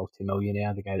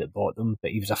multi-millionaire, the guy that bought them,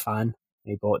 but he was a fan and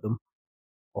he bought them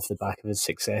off the back of his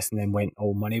success and then went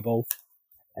all Moneyball.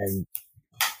 And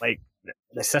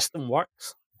the system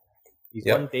works. He's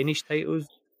won Danish titles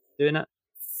doing it,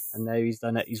 and now he's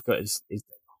done it. He's got his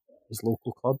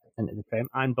local club into the Prem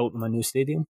and built them a new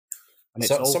stadium. And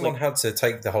someone had to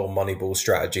take the whole Moneyball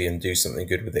strategy and do something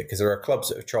good with it, because there are clubs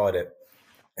that have tried it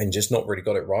and just not really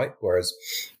got it right. Whereas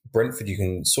Brentford, you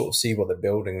can sort of see what they're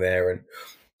building there, and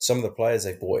some of the players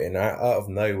they've brought in out of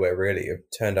nowhere really have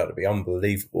turned out to be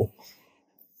unbelievable.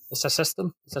 It's a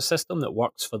system. It's a system that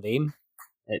works for them.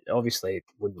 It obviously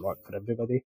wouldn't work for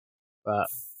everybody, but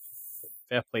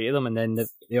fair play to them. And then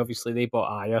they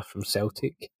bought Ayer from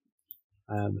Celtic,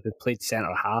 who played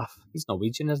centre half. He's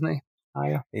Norwegian, isn't he?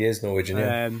 Ayer. He is Norwegian,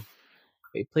 yeah. But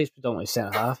he plays predominantly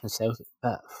centre half in Celtic.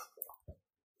 But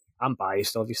I'm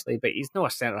biased, obviously, but he's not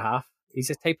a centre half. He's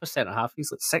a type of centre half.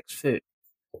 He's 6 foot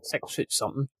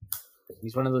something.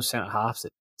 He's one of those centre halves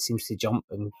that seems to jump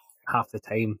and half the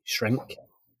time shrink.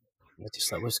 You're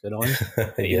just like, what's going on?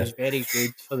 But he was very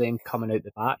good for them coming out the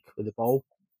back with the ball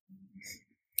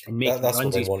and making that's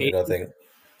runs. What they wanted, I think.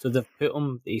 So they've put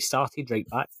him. He started right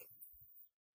back,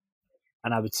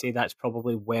 and I would say that's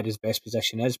probably where his best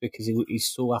position is because he's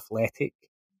so athletic.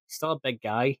 He's still a big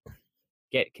guy.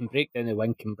 Can break down the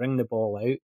wing, can bring the ball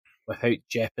out without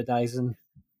jeopardising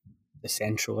the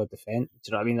central of defence. Do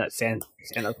you know what I mean? That centre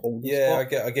holding spot. I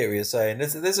get what you're saying.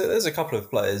 There's a couple of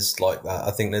players like that.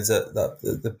 I think there's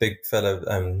the big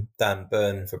fella Dan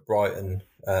Burn for Brighton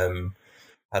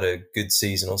had a good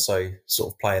season or so,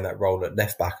 sort of playing that role at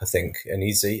left back, I think. And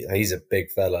he's a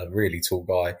big fella, really tall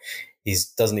guy. he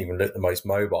doesn't even look the most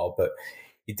mobile, but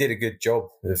he did a good job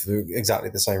for exactly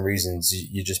the same reasons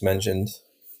you just mentioned.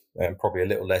 Probably a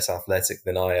little less athletic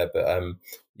than Aya, but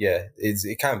yeah,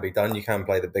 it can be done. You can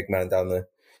play the big man down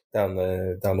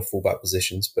the fullback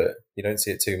positions, but you don't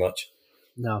see it too much.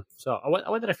 No, so I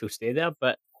wonder if he'll stay there.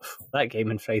 But that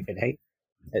game on Friday night,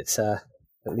 it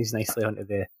leads nicely onto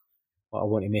what I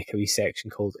want to make a wee section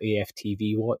called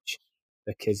AFTV Watch,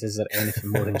 because is there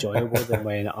anything more enjoyable than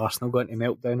when Arsenal got into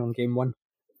meltdown on game one?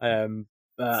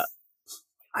 But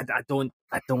I don't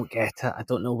get it. I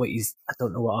don't know what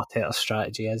Arteta's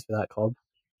strategy is for that club.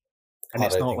 And I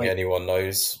don't think anyone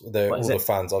knows. All the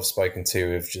fans I've spoken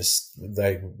to have just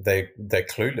they're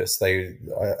clueless.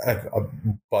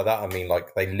 By that I mean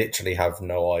like they literally have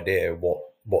no idea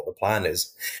what the plan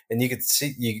is. And you could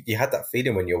see you had that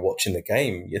feeling when you're watching the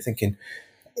game. You're thinking,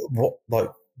 what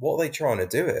are they trying to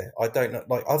do here? I don't know.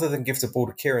 Like other than give the ball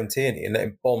to Kieran Tierney and let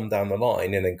him bomb down the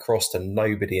line and then cross to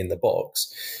nobody in the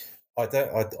box. I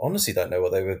honestly don't know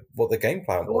what the game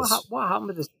plan was. What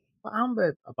happened with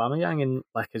Aubameyang and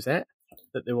Lacazette?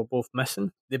 That they were both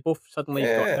missing. They both suddenly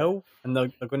got ill, and they're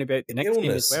going to be out the next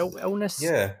game as well. Illness.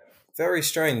 Yeah, very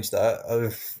strange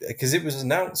that because it was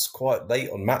announced quite late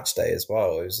on match day as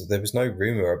well. There was no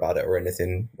rumor about it or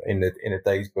anything in the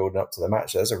days building up to the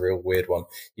match. That's a real weird one.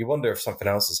 You wonder if something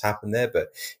else has happened there,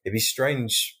 but it'd be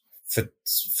strange for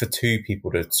two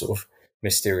people to sort of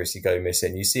mysteriously go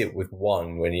missing. You see it with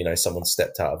one when someone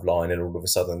stepped out of line and all of a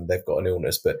sudden they've got an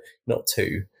illness, but not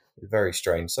two. It's very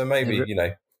strange. So maybe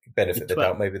benefit the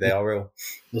doubt. Maybe they are real.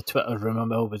 The Twitter rumour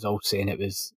mill was all saying it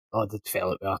was they'd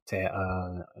fell with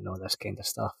Arteta and all this kind of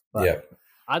stuff. But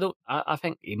yeah. I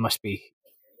think he must be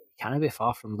can't be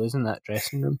far from losing that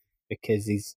dressing room,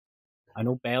 because I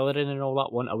know Bellerin and all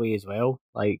that went away as well.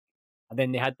 Like, and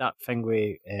then they had that thing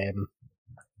with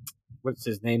what's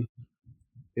his name,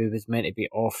 who was meant to be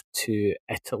off to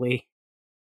Italy,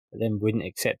 but then wouldn't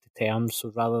accept the terms.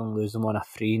 So rather than lose him on a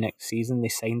free next season, they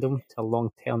signed him to a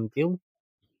long-term deal.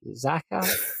 Xhaka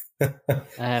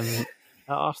at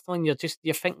Arsenal, and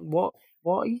you think what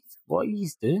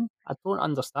he's doing. I don't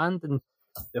understand, and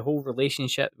the whole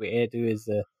relationship with Edu is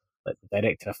the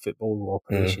director of football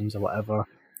operations or whatever,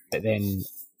 but then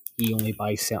he only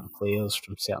buys certain players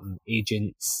from certain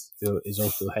agents who is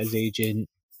also his agent.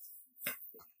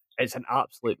 It's an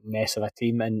absolute mess of a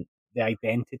team, and the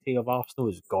identity of Arsenal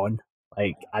is gone.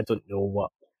 Like, I don't know what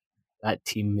that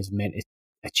team is meant to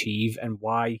achieve and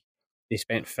why they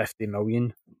spent 50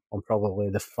 million on probably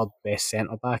the third best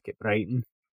centre back at Brighton.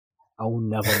 I'll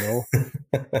never know.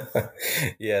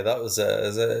 Yeah, that was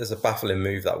a baffling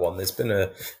move, that one. There's been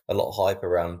a lot of hype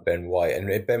around Ben White,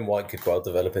 and Ben White could well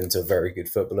develop into a very good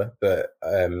footballer, but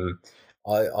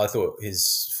I thought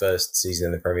his first season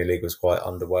in the Premier League was quite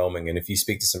underwhelming. And if you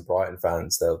speak to some Brighton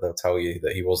fans, they'll tell you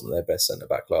that he wasn't their best centre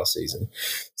back last season.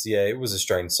 So yeah, it was a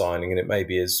strange signing, and it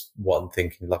maybe is one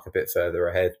thinking like a bit further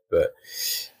ahead. But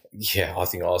yeah, I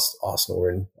think Arsenal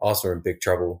are in big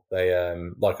trouble. They,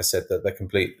 like I said, the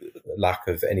complete lack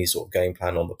of any sort of game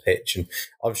plan on the pitch, and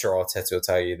I'm sure Arteta will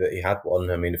tell you that he had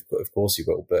one. I mean, of course he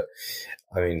will, but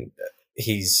I mean,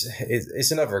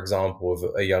 it's another example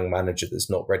of a young manager that's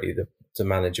not ready to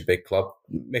manage a big club.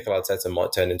 Mikel Arteta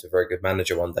might turn into a very good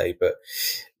manager one day, but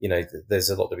there's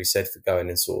a lot to be said for going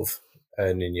and sort of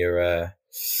earning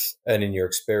your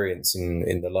experience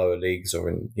in the lower leagues, or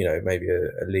in maybe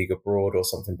a league abroad or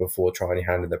something before trying your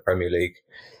hand in the Premier League.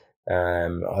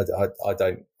 I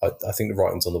think the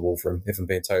writing's on the wall for him, if I'm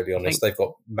being totally honest. They've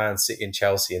got Man City and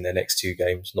Chelsea in their next two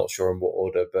games, not sure in what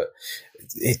order, but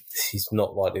he's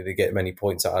not likely to get many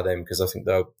points out of them, because I think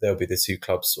they'll be the two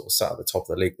clubs sort of sat at the top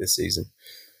of the league this season.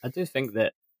 I do think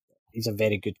that he's a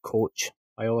very good coach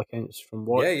by all accounts, from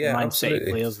what Man City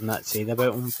players and that said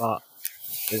about him, but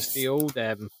it's the old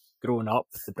growing up,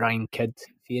 the Brian Kidd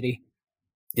theory.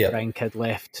 Yeah. Brian Kidd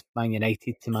left Man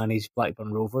United to manage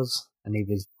Blackburn Rovers, and he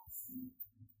was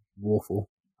woeful,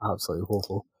 absolutely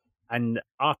woeful. And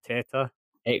Arteta,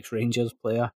 ex-Rangers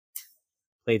player,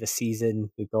 played a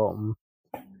season. We got him.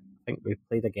 I think we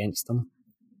played against him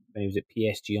when he was at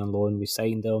PSG on loan. We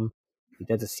signed him. He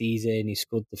did a season. He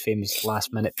scored the famous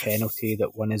last-minute penalty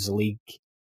that won his league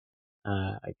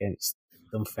against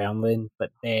Dunfermline.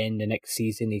 But then the next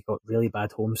season, he got really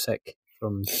bad homesick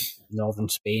from northern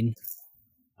Spain,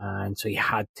 and so he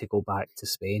had to go back to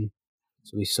Spain.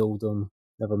 So we sold him.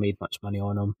 Never made much money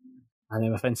on him. And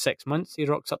then within 6 months, he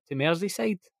rocks up to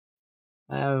Merseyside,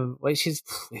 which is,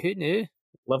 who knew?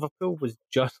 Liverpool was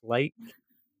just like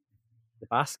the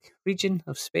Basque region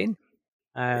of Spain.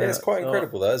 It's quite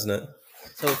incredible, though, isn't it?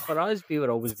 So for us, we were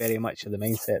always very much of the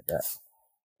mindset that,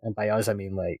 and by us I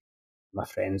mean like my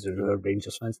friends who were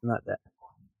Rangers fans and that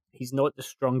he's not the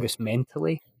strongest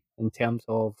mentally in terms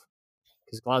of,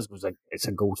 because Glasgow's it's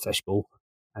a goldfish bowl.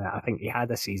 And I think he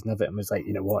had a season of it and was like,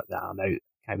 you know what, I'm out,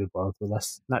 can't be bothered with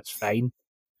this. And that's fine.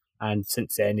 And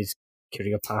since then, his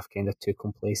career path kind of took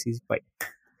on places. But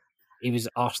he was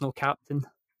Arsenal captain,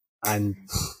 and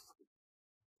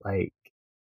like,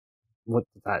 what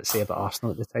did that say about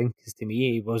Arsenal at the time? Because to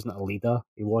me, he wasn't a leader.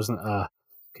 He wasn't a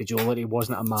cajoler. He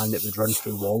wasn't a man that would run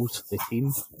through walls for the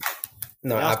team.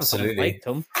 No, the Arsenal fans absolutely. liked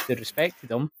him. They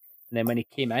respected him. And then when he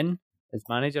came in as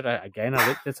manager, I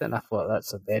looked at it and I thought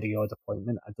that's a very odd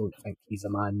appointment. I don't think he's a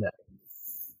man that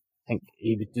I think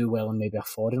he would do well in maybe a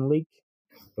foreign league.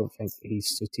 I don't think he's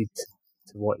suited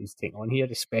to what he's taking on here,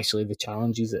 especially the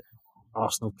challenges that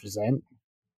Arsenal present.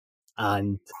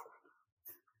 And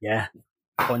yeah,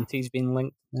 Conte's been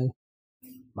linked now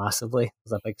massively.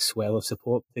 There's a big swell of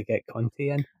support to get Conte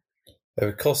in. It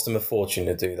would cost them a fortune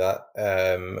to do that.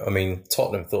 I mean,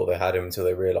 Tottenham thought they had him until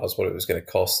they realised what it was going to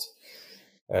cost.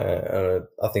 I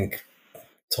think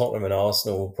Tottenham and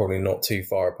Arsenal are probably not too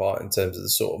far apart in terms of the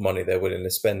sort of money they're willing to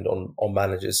spend on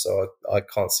managers. So I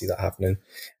can't see that happening.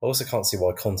 I also can't see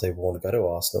why Conte would want to go to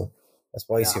Arsenal. That's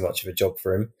way too much of a job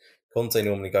for him. Conte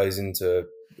normally goes into a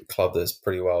club that's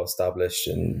pretty well established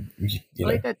and, you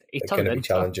know, they're going to be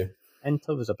challenging.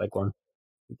 Inter was a big one.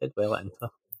 He did well at Inter.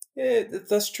 Yeah,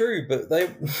 that's true, but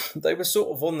they were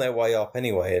sort of on their way up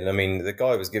anyway. And I mean, the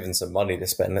guy was given some money to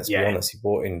spend. Let's be honest, he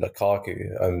bought in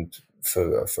Lukaku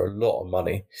for a lot of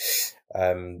money.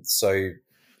 So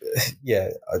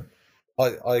yeah,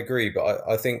 I agree, but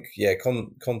I think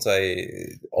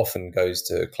Conte often goes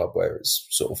to a club where it's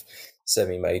sort of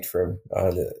semi-made for him.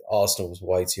 Arsenal was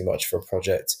way too much for a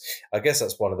project. I guess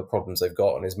that's one of the problems they've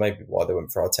got, and is maybe why they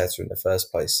went for Arteta in the first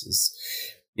place. Is,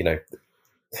 you know,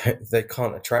 they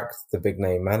can't attract the big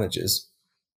name managers.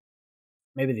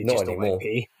 Maybe they just don't want to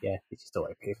pay. Yeah, they just don't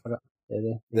want to pay for it.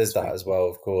 There's that as well,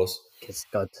 of course. Because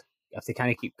God, if they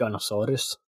can't keep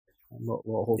Gunnersaurus, what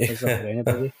hope is there for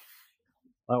anybody?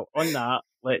 Well, on that,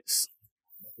 we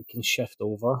can shift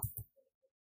over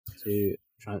to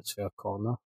Transfer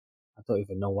Corner. I don't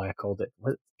even know why I called it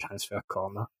Transfer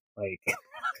Corner.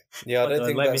 Yeah, I don't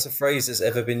think that's a phrase that's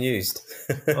ever been used.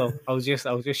 Well, I'll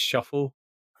just shuffle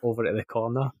over to the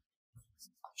corner.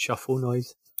 Shuffle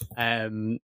noise.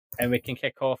 And we can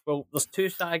kick off. Well, there's two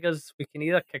sagas. We can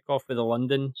either kick off with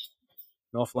the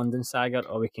North London saga,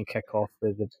 or we can kick off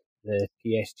with the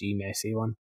PSG Messi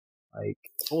one.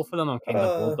 Both of them I'm kind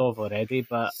of bored of already,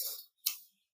 but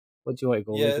what do you want to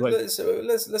go with? Yeah,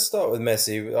 let's start with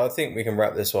Messi. I think we can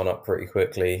wrap this one up pretty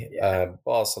quickly. Yeah.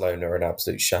 Barcelona are an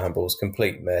absolute shambles,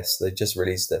 complete mess. They just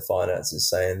released their finances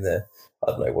saying they're,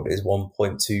 I don't know what it is,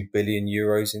 1.2 billion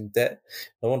euros in debt.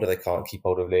 No wonder they can't keep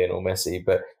hold of Lionel Messi,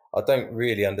 but I don't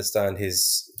really understand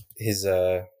his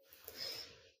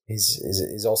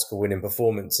Oscar-winning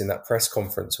performance in that press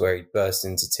conference where he burst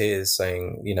into tears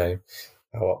saying, you know,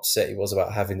 how upset he was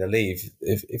about having to leave.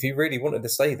 If he really wanted to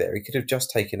stay there, he could have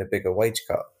just taken a bigger wage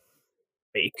cut.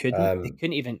 But he couldn't. They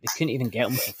couldn't even get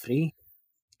him for free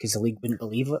because the league wouldn't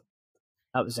believe it.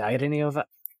 That was the irony of it.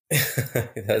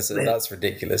 That's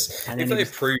ridiculous. And if they'd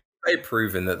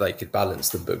proven that they could balance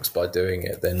the books by doing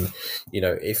it, then, you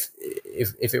know, if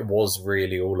it was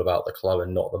really all about the club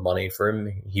and not the money for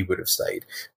him, he would have stayed.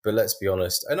 But let's be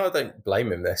honest, and I don't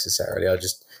blame him necessarily. I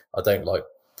don't like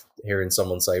hearing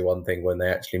someone say one thing when they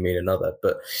actually mean another.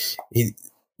 But he's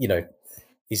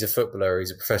a footballer.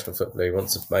 He's a professional footballer. He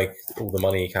wants to make all the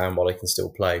money he can while he can still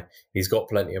play. He's got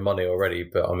plenty of money already.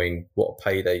 But I mean, what a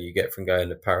payday you get from going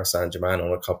to Paris Saint-Germain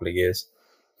on a couple of years.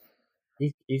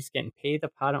 He's getting paid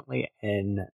apparently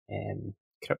in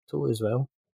crypto as well.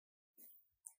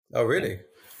 Oh, really?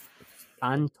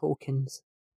 Fan tokens.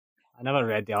 I never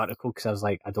read the article because I was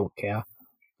like, I don't care.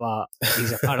 But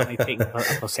he's apparently taking a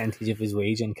percentage of his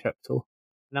wage in crypto.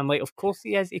 And I'm like, of course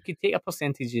he is. He could take a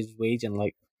percentage of his wage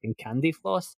in candy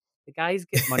floss. The guys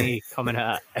get money coming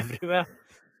out everywhere.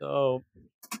 So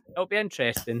it'll be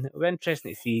interesting. It'll be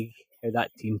interesting to see how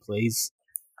that team plays.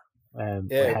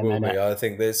 It will be. I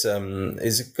think there's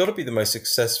it's got to be the most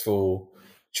successful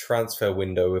transfer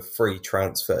window of free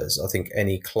transfers I think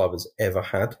any club has ever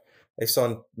had. They've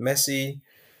signed Messi,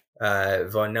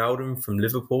 Wijnaldum from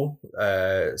Liverpool,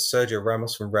 Sergio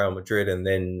Ramos from Real Madrid, and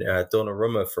then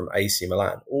Donnarumma from AC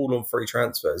Milan, all on free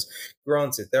transfers.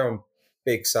 Granted, they're on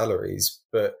big salaries,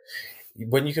 but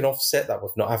when you can offset that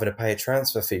with not having to pay a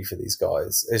transfer fee for these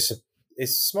guys,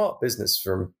 it's smart business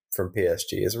from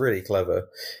PSG. It's really clever.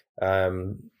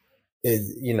 And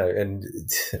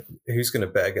who's going to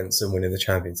bet against them winning the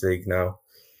Champions League now?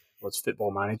 Well, it's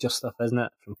Football Manager stuff, isn't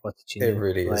it? From Pochettino. It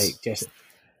really is. Just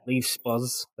leave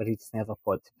Spurs where he doesn't have a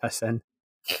pot to piss in,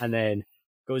 and then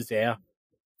goes there.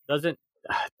 Doesn't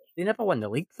they never won the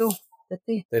league though, did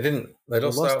they? They didn't. They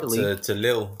lost lost out the league. to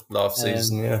Lille last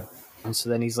season, yeah. And so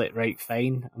then he's like, right,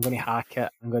 fine, I'm going to hack it.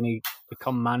 I'm going to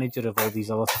become manager of all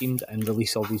these other teams and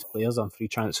release all these players on free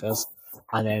transfers.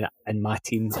 And then in my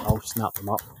teams, I'll snap them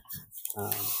up.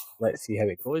 Let's see how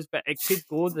it goes. But it could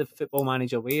go the Football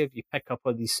Manager way if you pick up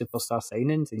all these superstar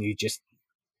signings and you just,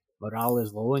 morale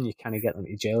is low and you kind of get them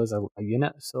to gel as a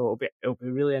unit. So it'll be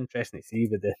really interesting to see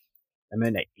with the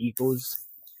amount of egos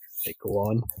that go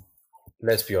on.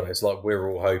 Let's be honest, like we're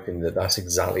all hoping that that's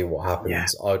exactly what happens.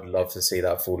 Yeah. I'd love to see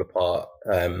that fall apart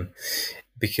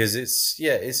because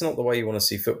it's not the way you want to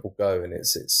see football go, and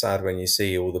it's sad when you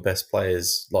see all the best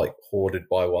players like hoarded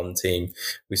by one team.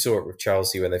 We saw it with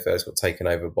Chelsea when they first got taken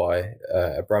over by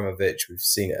Abramovich. We've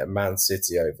seen it at Man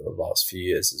City over the last few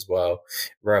years as well.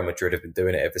 Real Madrid have been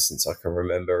doing it ever since I can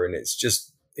remember, and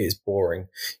it's boring.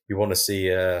 You want to see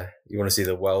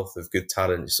the wealth of good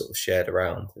talent sort of shared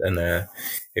around, and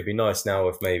it'd be nice now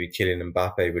if maybe Kylian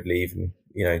Mbappe would leave and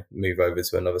move over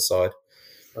to another side.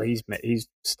 Well, he's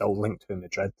still linked to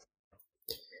Madrid.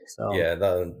 So yeah,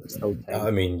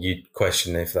 I mean, you'd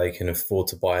question if they can afford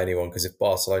to buy anyone, because if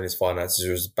Barcelona's finances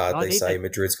are as bad, they say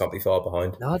Madrid's can't be far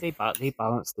behind. No, they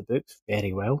balanced the books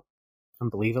very well,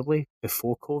 unbelievably,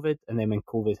 before COVID, and then when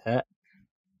COVID hit,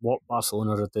 what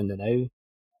Barcelona are doing now,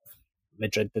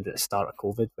 Madrid did at the start of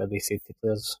COVID, where they said to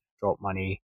players, drop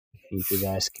money, can you do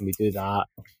this, can we do that,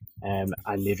 and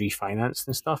they refinanced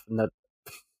and stuff, and they've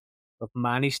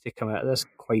managed to come out of this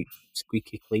quite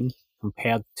squeaky clean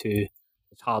compared to,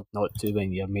 it's hard not to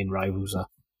when your main rivals are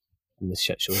in the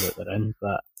shit show that they're in.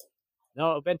 But no,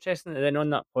 it'll be interesting. And then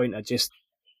on that point,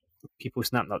 people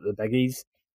snapping up the biggies.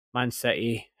 Man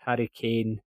City, Harry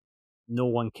Kane, no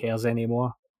one cares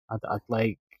anymore. I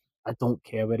don't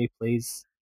care where he plays.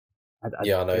 I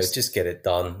know. Just get it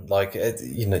done. Like, I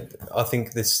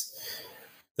think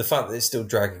the fact that it's still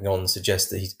dragging on suggests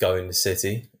that he's going to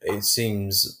City. It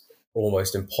seems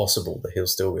almost impossible that he'll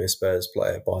still be a Spurs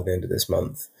player by the end of this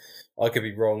month. I could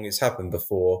be wrong. It's happened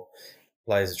before.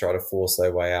 Players are trying to force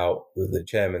their way out. The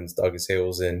chairman's dug his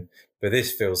heels in. But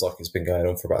this feels like it's been going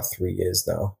on for about 3 years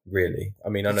now, really. I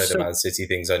mean, I know the Man City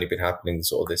thing's only been happening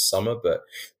sort of this summer, but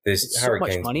Harry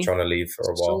Kane's been trying to leave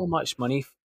for a while. So much money.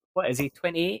 What is he,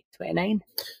 28, 29?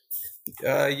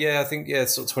 Yeah, I think,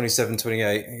 it's sort of 27,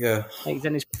 28, yeah. He's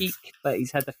in his peak, but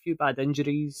he's had a few bad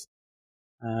injuries.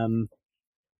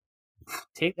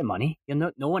 Take the money.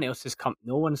 No one else is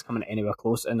no one's coming anywhere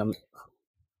close, and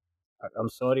I'm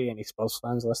sorry any Spurs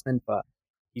fans listening, but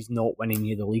he's not winning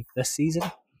you the league this season.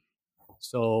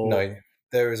 So no,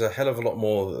 there is a hell of a lot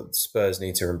more that Spurs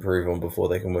need to improve on before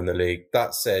they can win the league.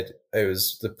 That said, it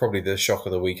was probably the shock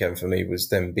of the weekend for me was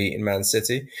them beating Man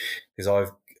City,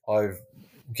 because I've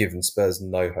given Spurs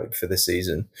no hope for this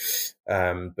season.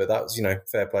 But that was,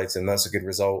 fair play to them. That's a good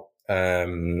result.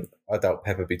 I doubt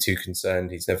Pep would be too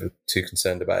concerned. He's never too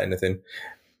concerned about anything.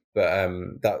 But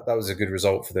that was a good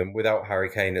result for them without Harry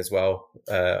Kane as well,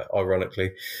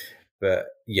 ironically. But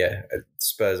yeah,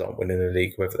 Spurs aren't winning the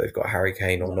league whether they've got Harry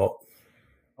Kane or not.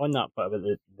 On that part about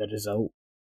the result,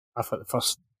 I thought the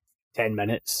first 10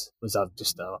 minutes was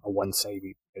just a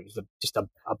one-sided. It was just a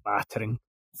battering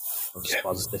of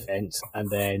Spurs' defence,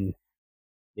 and then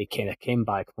they kind of came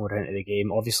back more into the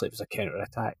game. Obviously, it was a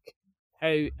counter-attack.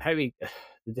 The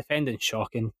defending's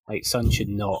shocking. Like, Son should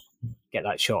not get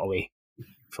that shot away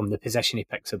from the position he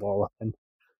picks the ball up in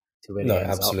to where he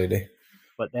ends absolutely. Up.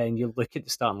 But then you look at the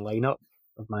starting lineup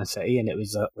of Man City, and it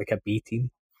was like a B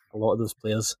team. A lot of those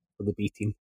players were the B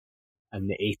team, and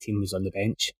the A team was on the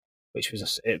bench, which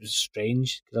was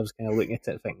strange, because I was kind of looking at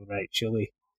it thinking, right,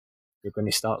 surely you're going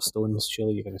to start Stones,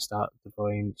 surely you're going to start De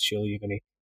Bruyne, surely you're going to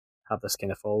have this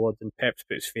kind of forward, and Pep's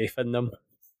puts faith in them.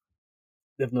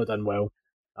 They've not done well.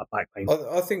 That back line.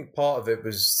 I think part of it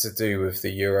was to do with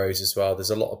the Euros as well. There's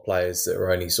a lot of players that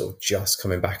are only sort of just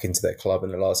coming back into their club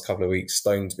in the last couple of weeks,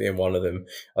 Stones being one of them.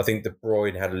 I think De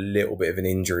Bruyne had a little bit of an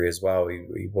injury as well.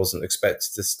 He wasn't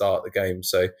expected to start the game.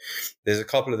 So there's a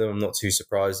couple of them I'm not too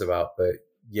surprised about. But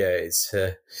yeah, it's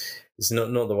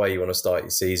not the way you want to start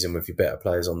your season with your better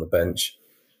players on the bench.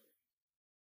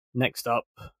 Next up,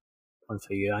 one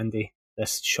for you, Andy.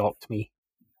 This shocked me.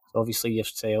 So obviously you've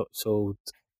sold...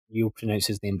 You'll pronounce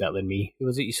his name better than me. Who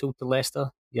was it you sold to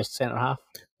Leicester? Your centre-half?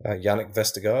 Yannick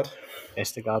Vestergaard.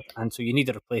 And so you need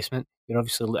a replacement. You're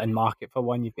obviously in market for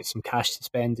one. You've got some cash to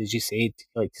spend, as you said. You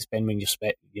like to spend when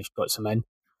you've got some in.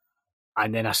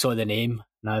 And then I saw the name,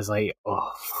 and I was like,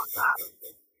 oh, fuck that.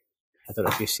 I don't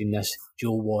know if you've seen this.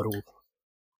 Joe Worrall.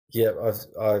 Yeah,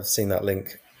 I've seen that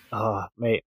link. Oh,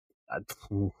 mate.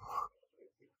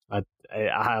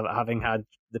 Having had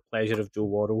the pleasure of Joe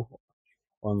Worrall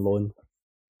on loan.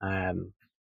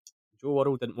 Joe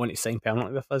Worrell didn't want to sign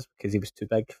permanently with us because he was too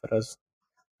big for us.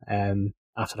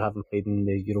 After having played in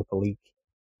the Europa League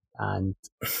and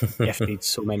gifted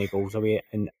so many goals away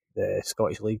in the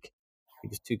Scottish League, he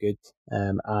was too good.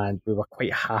 And we were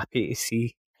quite happy to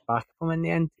see back of him in the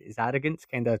end. His arrogance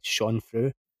kind of shone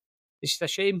through. It's just a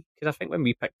shame because I think when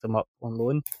we picked him up on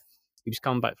loan, he was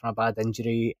coming back from a bad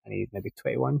injury and he's maybe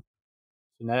 21.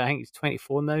 So now I think he's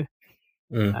 24 now.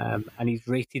 And he's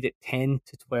rated at 10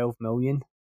 to 12 million,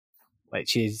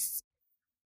 which is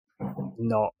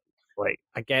not like,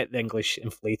 I get the English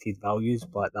inflated values,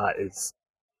 but that is,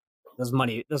 there's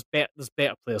money, there's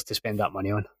better players to spend that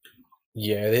money on.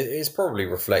 Yeah, it's probably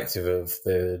reflective of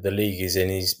the league he's in.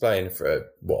 He's playing for a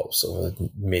sort of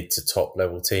mid to top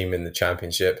level team in the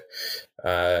Championship,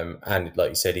 and like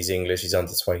you said, he's English. He's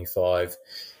under 25.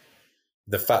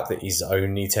 The fact that he's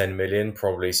only 10 million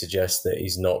probably suggests that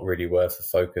he's not really worth a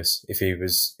focus. If he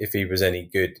was any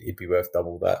good, he'd be worth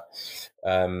double that.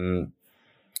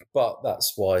 But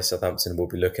that's why Southampton will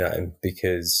be looking at him,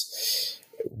 because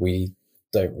we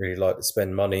don't really like to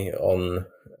spend money on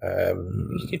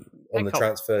the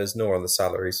transfers nor on the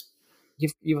salaries.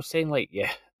 You were saying, like,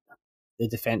 yeah, the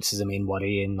defence is the main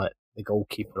worry, and like the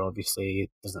goalkeeper obviously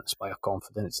doesn't inspire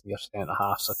confidence, and your centre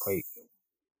halves are quite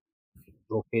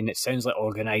ropey. And it sounds like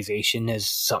organisation is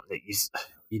something that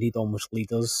you need almost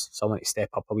leaders, someone to step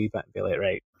up a wee bit and be like,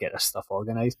 right, get this stuff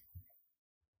organised.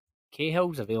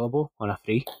 Cahill's available on a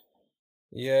free.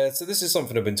 Yeah, so this is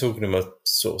something I've been talking to my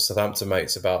sort of Southampton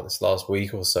mates about this last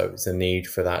week or so. It's the need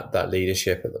for that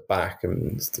leadership at the back,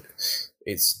 and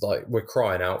it's like we're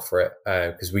crying out for it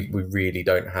because we really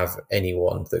don't have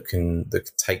anyone that can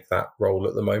take that role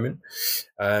at the moment.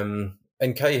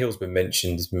 And Cahill's been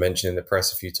mentioned. He's been mentioned in the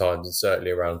press a few times, and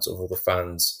certainly around sort of all the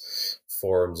fans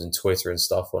forums and Twitter and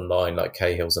stuff online. Like,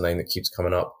 Cahill's a name that keeps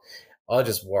coming up. I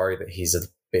just worry that he's a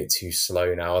bit too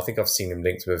slow now. I think I've seen him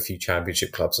linked with a few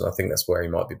Championship clubs, and I think that's where he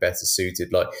might be better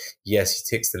suited. Like, yes,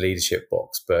 he ticks the leadership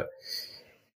box, but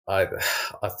I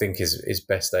think his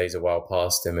best days are well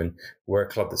past him, and we're a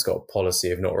club that's got a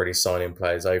policy of not really signing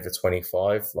players over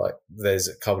 25. Like, there's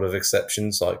a couple of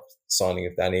exceptions, like signing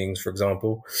of Danny Ings, for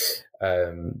example,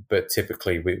 but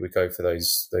typically we go for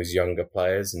those younger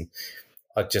players, and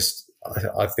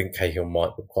I think Cahill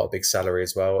might be quite a big salary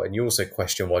as well. And you also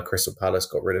question why Crystal Palace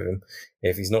got rid of him.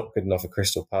 If he's not good enough for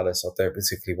Crystal Palace, I don't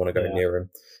particularly want to go near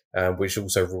him, which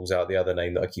also rules out the other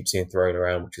name that I keep seeing thrown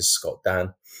around, which is Scott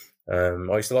Dan.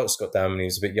 I used to like Scott Dan when he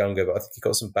was a bit younger, but I think he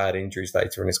got some bad injuries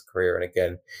later in his career. And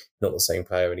again, not the same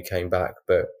player when he came back.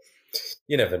 But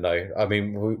you never know. I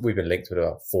mean, we've been linked with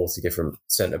about 40 different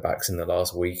centre-backs in the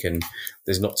last week, and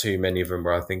there's not too many of them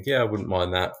where I think, yeah, I wouldn't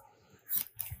mind that.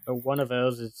 Well, one of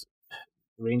ours is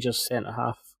Rangers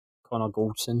centre-half, Connor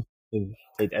Goldson, who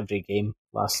played every game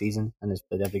last season and has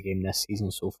played every game this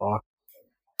season so far.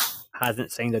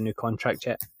 Hasn't signed a new contract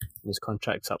yet. His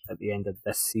contract's up at the end of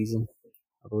this season,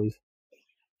 I believe.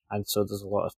 And so there's a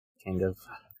lot of kind of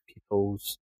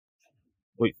people's...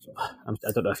 I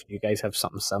don't know if you guys have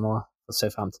something similar for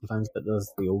Southampton fans, but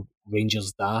there's the old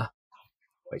Rangers Da,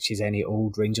 which is any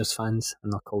old Rangers fans,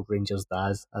 and they're called Rangers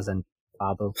Das, as in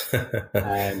Babel.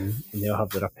 And they'll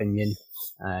have their opinion,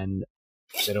 and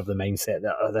they're of the mindset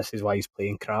that, oh, this is why he's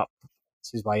playing crap.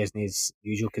 This is why isn't his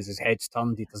usual, because his head's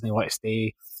turned, he doesn't want to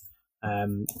stay.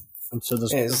 And so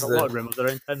there's a lot of rumours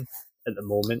around him at the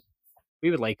moment. We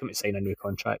would like him to sign a new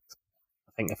contract.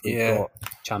 I think if we've got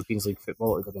Champions League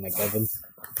football, it would have been a given.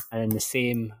 And in the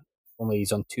same, only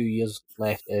he's on 2 years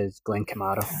left, is Glenn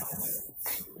Kamara,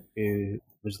 who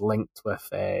was linked with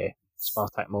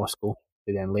Spartak Moscow,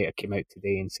 who then later came out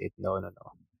today and said, no,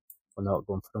 we're not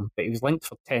going for him. But he was linked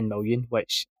for 10 million,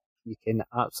 which you can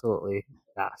absolutely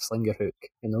sling your hook.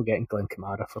 You're not getting Glenn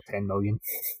Kamara for 10 million.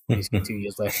 He's got 2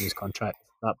 years left in his contract.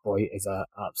 That boy is an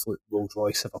absolute Rolls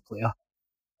Royce of a player.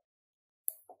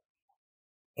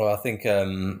 Well, I think,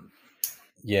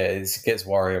 it gets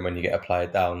worrying when you get a player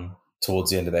down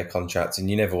towards the end of their contract, and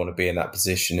you never want to be in that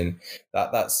position. And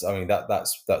that's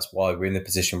why we're in the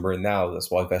position we're in now.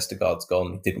 That's why Vestergaard's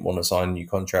gone. He didn't want to sign a new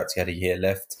contract. He had a year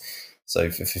left.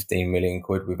 So for 15 million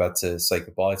quid, we've had to say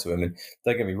goodbye to him. And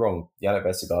don't get me wrong, Yannick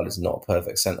Vestergaard is not a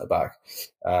perfect centre-back.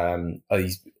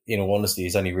 He's, in all honesty,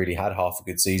 he's only really had half a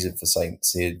good season for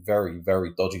Saints. He had a very,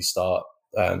 very dodgy start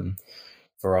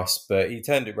for us, but he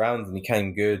turned it around and he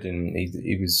came good, and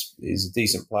he's a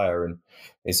decent player, and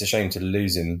it's a shame to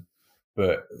lose him.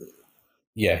 But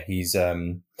yeah, he's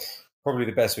probably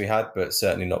the best we had, but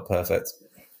certainly not perfect.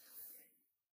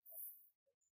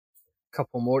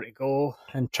 Couple more to go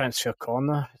in transfer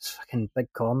corner. It's fucking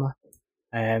big corner.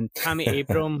 Tammy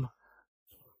Abraham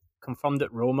confirmed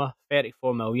at Roma,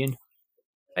 34 million.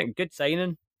 I think good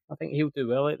signing. I think he'll do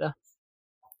well at that.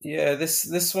 Yeah,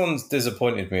 this one's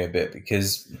disappointed me a bit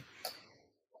because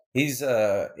he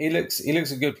looks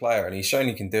a good player and he's shown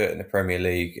he can do it in the Premier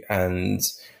League, and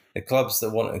the clubs that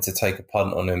wanted to take a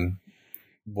punt on him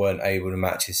weren't able to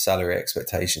match his salary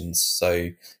expectations. So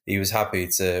he was happy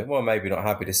to, well, maybe not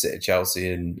happy to sit at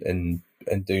Chelsea and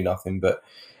do nothing, but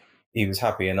he was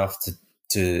happy enough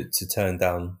to turn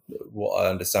down what I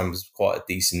understand was quite a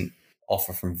decent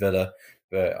offer from Villa.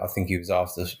 But I think he was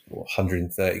after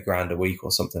 130 grand a week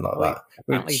or something like that,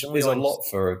 which is a lot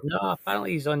for. No,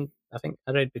 apparently he's on. I think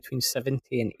I read between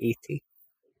 70 and 80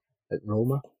 at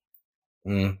Roma.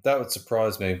 That would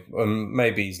surprise me.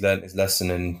 Maybe he's learnt his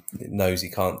lesson and knows he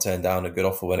can't turn down a good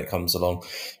offer when it comes along.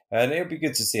 And it'll be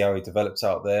good to see how he develops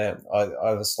out there. I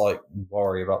have a slight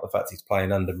worry about the fact he's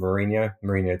playing under Mourinho.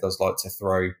 Mourinho does like to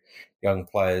throw young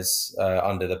players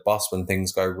under the bus when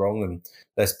things go wrong. And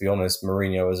let's be honest,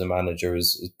 Mourinho as a manager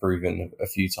has proven a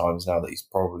few times now that he's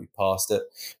probably past it.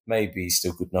 Maybe he's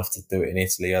still good enough to do it in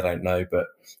Italy. I don't know. But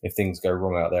if things go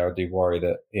wrong out there, I do worry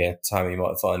that, Tammy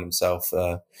might find himself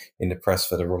in the press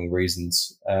for the wrong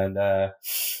reasons. And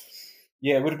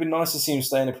it would have been nice to see him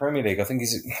stay in the Premier League. I think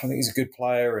he's a good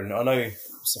player, and I know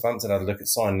Southampton had a look at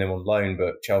signing him on loan,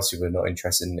 but Chelsea were not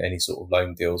interested in any sort of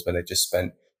loan deals when they just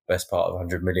spent the best part of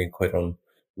 100 million quid on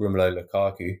Romelu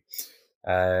Lukaku.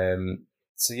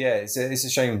 It's a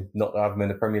shame not to have him in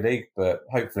the Premier League, but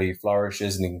hopefully he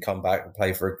flourishes and he can come back and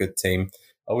play for a good team.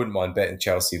 I wouldn't mind betting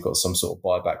Chelsea have got some sort of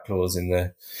buyback clause in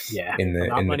the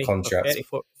contract.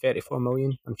 34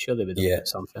 million. I'm sure they would have put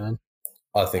something in.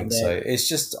 I think so. It's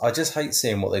just, I just hate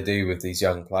seeing what they do with these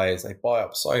young players. They buy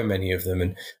up so many of them,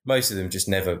 and most of them just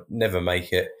never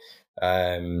make it.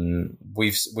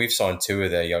 We've signed two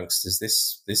of their youngsters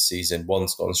this season.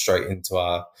 One's gone straight into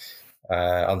our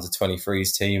under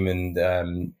 23s team, and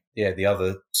the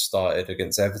other started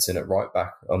against Everton at right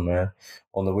back on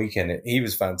the weekend. He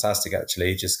was fantastic,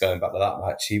 actually. Just going back to that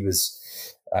match, he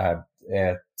was.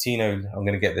 Tino, I'm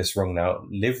going to get this wrong now.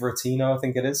 Livratino, I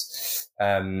think it is.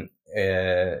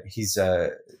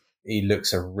 He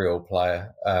looks a real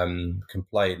player. Can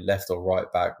play left or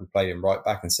right back. We played him right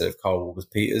back instead of Carl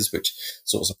Walker-Peters, which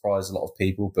sort of surprised a lot of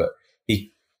people. But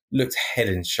he looked head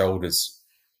and shoulders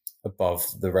above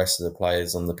the rest of the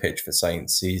players on the pitch for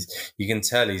Saints. You can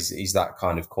tell he's that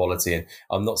kind of quality. And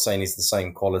I'm not saying he's the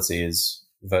same quality as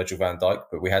Virgil van Dijk,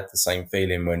 but we had the same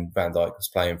feeling when Van Dijk was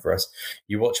playing for us.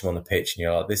 You watch him on the pitch and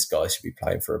you're like, this guy should be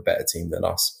playing for a better team than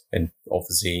us. And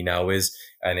obviously he now is.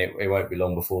 And it won't be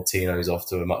long before Tino's off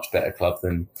to a much better club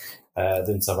than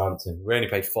Southampton. We only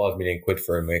paid 5 million quid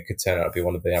for him. It could turn out to be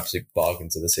one of the absolute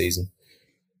bargains of the season.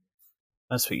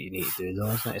 That's what you need to do,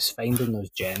 though, isn't it? It's finding those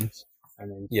gems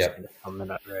and then just kind of coming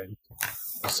that round.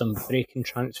 There's some breaking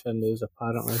transfer news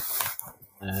apparently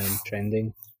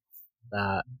trending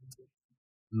that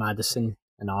Maddison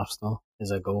and Arsenal is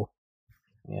a go.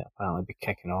 Yeah, apparently be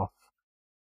kicking off.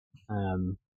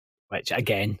 Which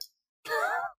again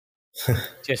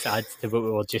just adds to what we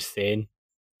were just saying.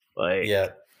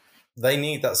 They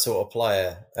need that sort of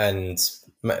player. And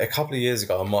a couple of years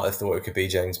ago, I might have thought it could be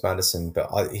James Maddison,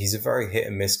 but he's a very hit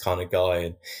and miss kind of guy.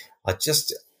 And I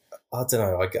don't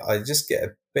know. I just get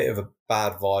a bit of a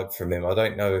bad vibe from him. I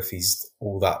don't know if he's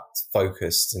all that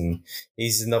focused, and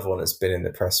he's another one that's been in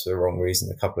the press for the wrong reason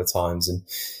a couple of times. And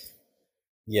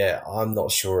I'm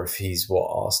not sure if he's what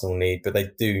Arsenal need, but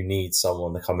they do need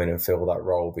someone to come in and fill that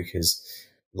role because,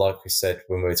 like we said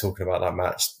when we were talking about that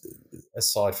match,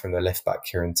 aside from the left back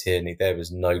Kieran Tierney, there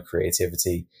was no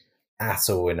creativity at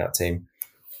all in that team.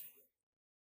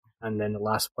 And then the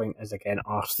last point is again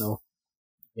Arsenal.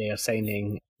 They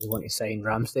want to sign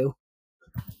Ramsdale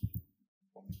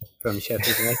from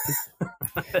Sheffield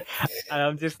United. And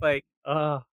I'm just like,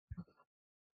 I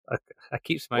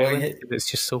keep smiling because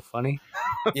it's just so funny.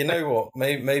 You know what?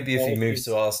 Maybe if he moves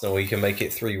to Arsenal, he can make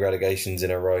it 3 relegations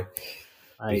in a row.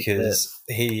 Because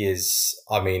he is,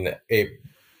 it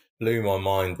blew my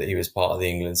mind that he was part of the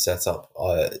England setup.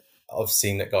 I've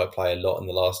seen that guy play a lot in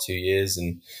the last 2 years,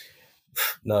 and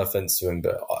no offence to him,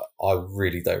 but I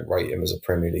really don't rate him as a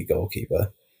Premier League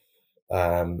goalkeeper.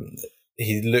 You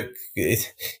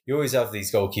always have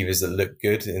these goalkeepers that look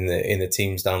good in the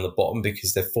teams down the bottom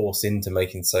because they're forced into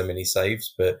making so many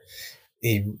saves, but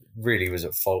he really was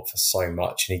at fault for so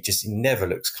much, and he never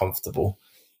looks comfortable.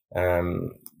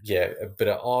 But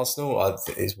at Arsenal,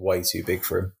 it's way too big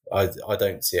for him. I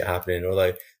don't see it happening,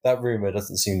 although that rumour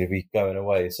doesn't seem to be going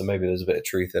away, so maybe there's a bit of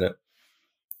truth in it.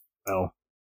 Well,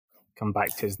 come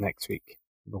back to us next week.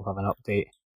 We'll have an update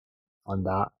on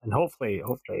that, and hopefully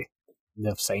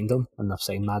they've signed him and they've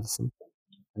signed Maddison,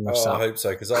 And they're Oh, I sat. hope so,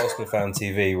 because Arsenal Fan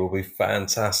TV will be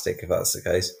fantastic if that's the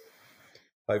case.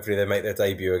 Hopefully they make their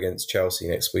debut against Chelsea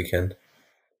next weekend.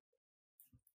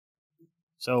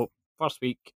 So, first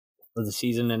week of the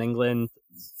season in England,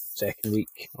 second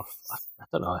week, or I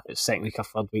don't know if it's second week or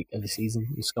third week of the season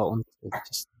in Scotland. It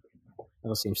just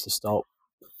never seems to stop.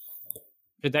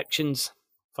 Predictions,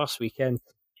 first weekend.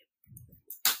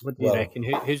 What do you reckon?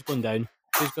 Who's going down?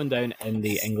 Who's going down in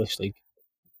the English League?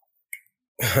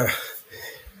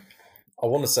 I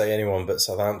want to say anyone but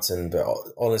Southampton, but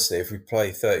honestly, if we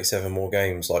play 37 more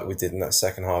games like we did in that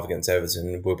second half against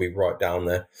Everton, we'll be right down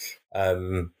there.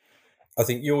 I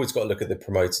think you always got to look at the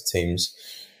promoted teams.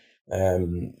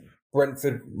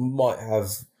 Brentford might have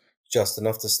just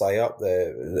enough to stay up.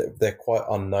 They're quite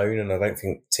unknown, and I don't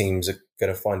think teams are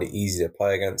going to find it easy to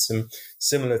play against them.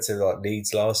 Similar to like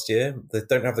Leeds last year, they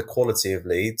don't have the quality of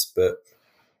Leeds, but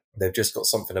they've just got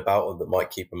something about them that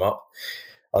might keep them up.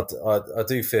 I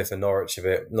do fear for Norwich a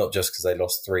bit, not just because they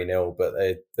lost 3-0, but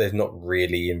they've not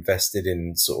really invested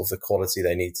in sort of the quality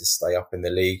they need to stay up in the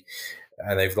league.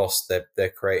 And they've lost their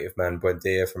creative man,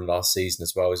 Buendia, from last season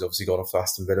as well. He's obviously gone off to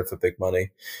Aston Villa for big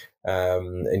money.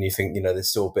 And you think, there's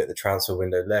still a bit of the transfer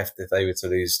window left. If they were to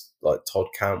lose like Todd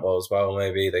Cantwell as well,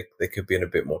 maybe they could be in a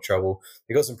bit more trouble.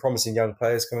 They've got some promising young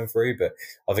players coming through, but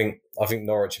I think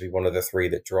Norwich will be one of the three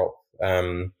that drop.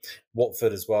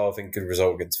 Watford as well, I think good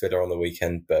result against Villa on the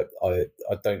weekend, but I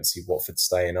don't see Watford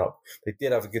staying up. They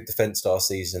did have a good defence last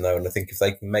season though, and I think if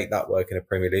they can make that work in a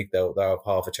Premier League, they'll have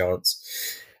half a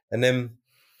chance. And then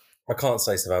I can't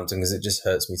say Southampton because it just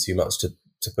hurts me too much to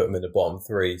put them in the bottom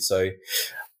three. So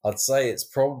I'd say it's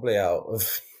probably out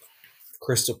of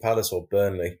Crystal Palace or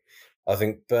Burnley. I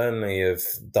think Burnley have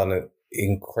done an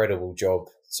incredible job.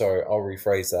 Sorry, I'll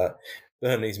rephrase that.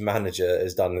 Burnley's manager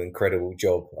has done an incredible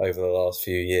job over the last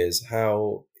few years.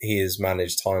 How he has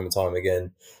managed time and time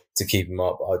again to keep them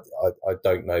up, I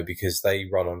don't know, because they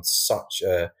run on such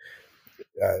a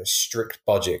strict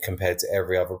budget compared to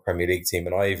every other Premier League team,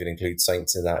 and I even include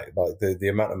Saints in that. Like the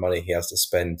amount of money he has to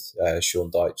spend, Sean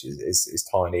Dyche is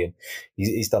tiny, and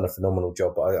he's done a phenomenal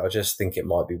job. But I just think it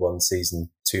might be one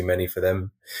season too many for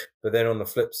them. But then on the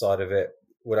flip side of it,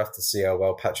 we'll have to see how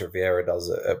well Patrick Vieira does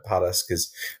at Palace,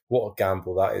 because what a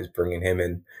gamble that is bringing him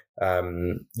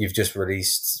in. You've just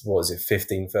released,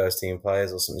 15 first-team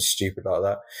players or something stupid like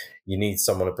that. You need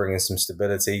someone to bring in some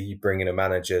stability. You bring in a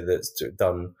manager that's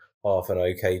done half an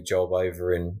okay job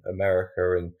over in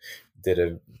America and did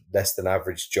a less than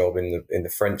average job in the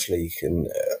French league. And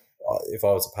if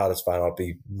I was a Palace fan, I'd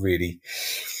be really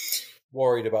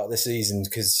worried about this season,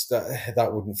 because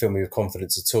that wouldn't fill me with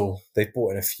confidence at all. They've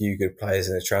brought in a few good players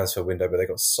in the transfer window, but they've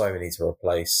got so many to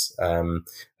replace.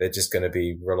 They're just going to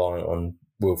be reliant on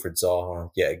Wilfried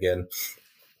Zaha yet again.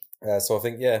 So I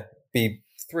think, be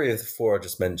 3 of the 4 I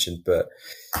just mentioned, but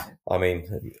I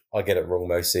mean, I get it wrong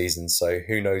most seasons, so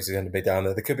who knows who's going to be down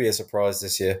there. There could be a surprise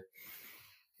this year.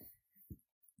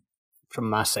 From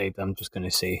my side, I'm just going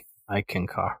to say I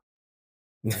concur.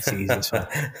 It's easy, so.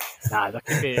 That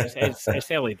could be.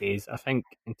 It's early days. I think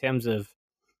in terms of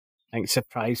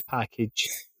surprise package,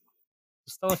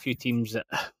 there's still a few teams that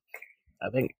I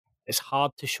think it's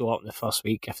hard to show up in the first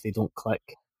week if they don't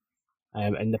click.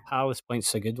 And the Palace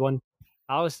point's a good one.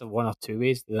 Palace have one or two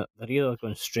ways. They're either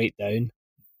going straight down,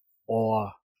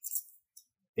 or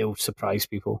they'll surprise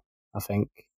people, I think.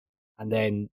 And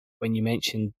then when you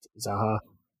mentioned Zaha,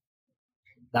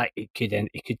 that it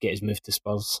could get his move to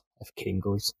Spurs if Kane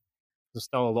goes. There's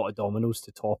still a lot of dominoes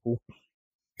to topple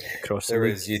across the league. There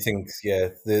is. You think,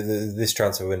 this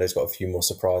transfer window's got a few more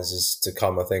surprises to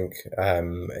come, I think.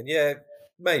 And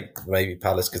maybe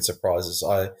Palace could surprise us.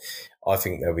 I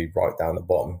think they'll be right down the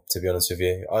bottom, to be honest with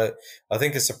you. I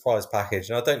think a surprise package,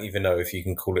 and I don't even know if you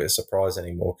can call it a surprise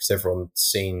anymore, because everyone's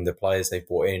seen the players they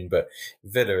brought in, but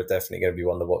Villa are definitely going to be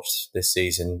one to watch this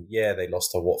season. Yeah, they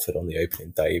lost to Watford on the opening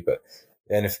day, but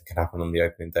anything can happen on the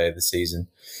opening day of the season.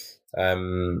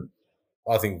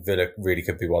 I think Villa really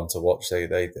could be one to watch.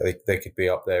 They could be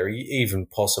up there, even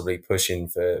possibly pushing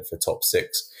for top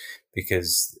 6,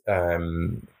 because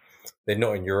they're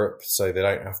not in Europe, so they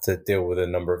don't have to deal with a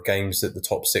number of games that the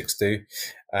top 6 do.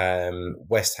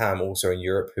 West Ham also in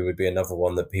Europe, who would be another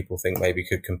one that people think maybe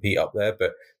could compete up there,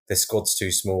 but their squad's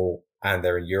too small and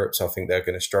they're in Europe, so I think they're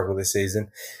going to struggle this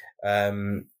season.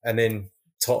 And then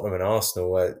Tottenham and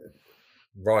Arsenal,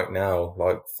 right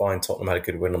now, fine, Tottenham had a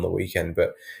good win on the weekend,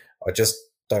 but I just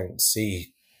don't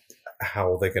see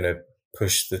how they're going to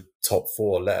push the top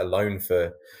 4, let alone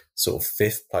for sort of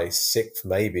 5th place, 6th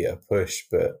maybe a push.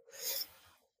 But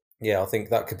I think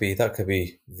that could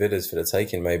be Villa's for the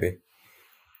taking, maybe.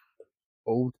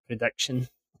 Bold prediction.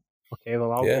 Okay,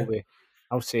 well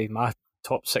I'll say my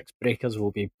top 6 breakers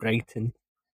will be Brighton,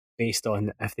 based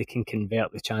on if they can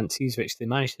convert the chances, which they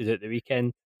managed to do at the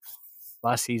weekend.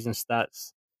 Last season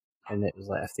stats, and it was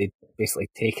like if they'd basically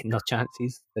taken their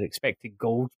chances, their expected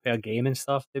goals per game and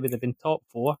stuff, they would have been top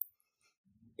 4.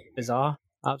 Bizarre.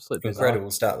 Absolutely bizarre.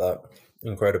 Incredible stat, that.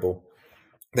 Incredible.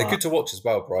 They're good to watch as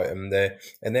well, Brighton. Their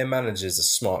manager's a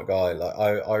smart guy. Like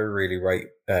I really rate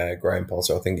Graham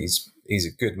Potter. I think he's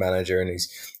a good manager, and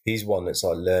he's one that's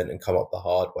like learned and come up the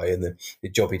hard way. And the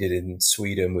job he did in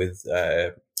Sweden with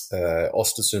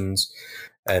Östersunds,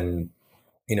 and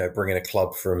bringing a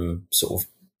club from sort of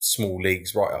small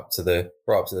leagues right up to the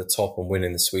top and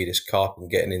winning the Swedish Cup and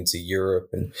getting into Europe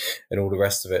and all the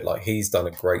rest of it. Like, he's done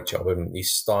a great job, and you're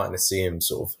starting to see him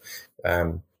sort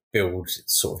of build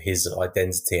sort of his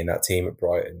identity in that team at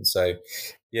Brighton. So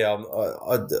yeah,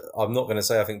 I'm not going to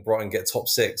say I think Brighton get top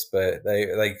 6, but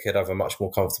they could have a much more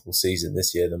comfortable season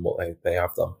this year than what they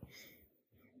have done.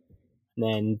 And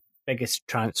then biggest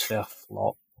transfer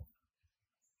flop.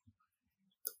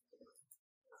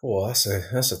 Oh,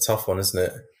 that's a tough one, isn't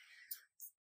it?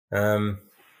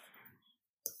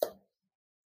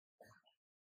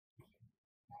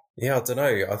 Yeah, I don't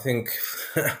know. I think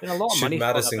There's been a lot of should money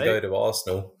Maddison flung go about. to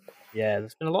Arsenal? Yeah,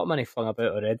 there's been a lot of money flung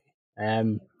about already.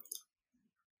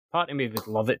 Part of me would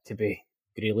love it to be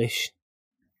Grealish,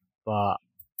 but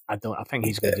I don't. I think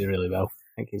he's going to do really well.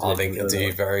 I think he'll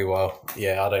do very well.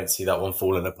 Yeah, I don't see that one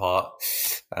falling apart.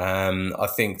 I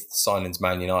think the signings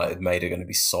Man United made are going to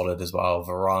be solid as well.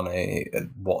 Varane,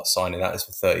 what signing that is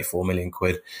for 34 million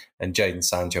quid, and Jadon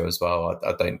Sancho as well.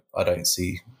 I don't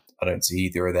see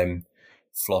either of them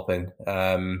flopping.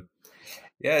 Yeah,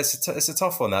 it's a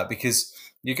tough one, that, because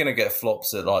you're going to get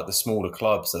flops at like the smaller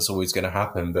clubs. That's always going to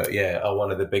happen. But yeah, are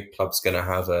one of the big clubs going to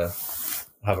have a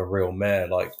real mare?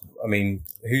 Like, I mean,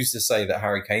 who's to say that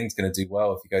Harry Kane's going to do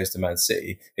well if he goes to Man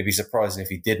City? It'd be surprising if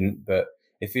he didn't, but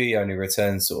if he only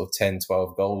returns sort of 10,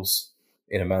 12 goals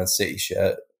in a Man City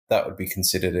shirt, that would be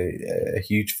considered a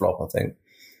huge flop, I think.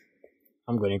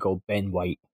 I'm going to go Ben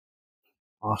White,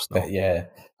 Arsenal. But yeah,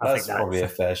 that's probably a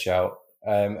fair shout.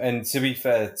 And to be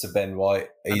fair to Ben White,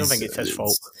 I don't think it's his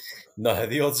fault. No,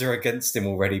 the odds are against him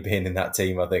already being in that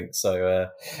team, I think. So,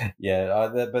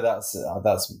 but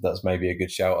that's maybe a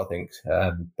good shout, I think,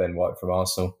 Ben White from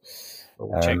Arsenal.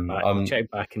 We'll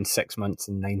check back in 6 months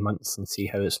and 9 months and see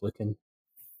how it's looking.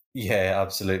 Yeah,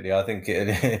 absolutely. I think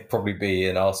it'd probably be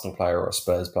an Arsenal player or a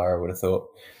Spurs player, I would have thought.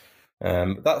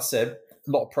 That said,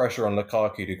 a lot of pressure on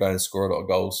Lukaku to go and score a lot of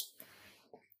goals.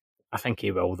 I think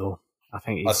he will, though. I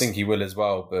think he will as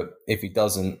well, but if he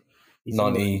doesn't,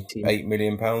 £98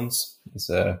 million.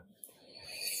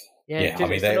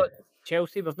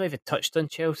 Chelsea. We've not even touched on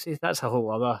Chelsea. That's a whole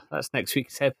other. That's next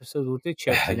week's episode. We'll do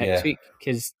Chelsea next week,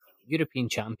 because European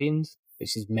champions,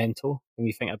 which is mental when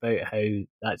you think about how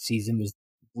that season was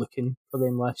looking for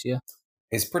them last year.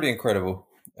 It's pretty incredible.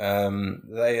 They're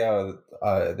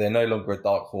no longer a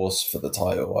dark horse for the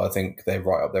title. I think they're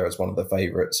right up there as one of the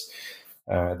favourites.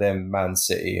 Then Man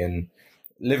City and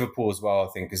Liverpool as well, I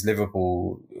think, because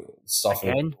Liverpool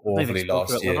suffered awfully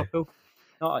last year. Liverpool.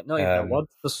 Not even a word.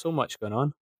 There's so much going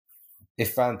on.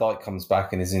 If Van Dijk comes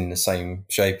back and is in the same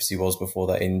shape as he was before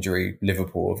that injury,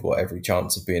 Liverpool have got every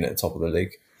chance of being at the top of the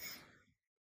league.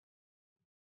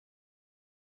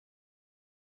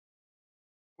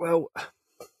 Well,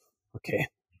 okay.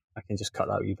 I can just cut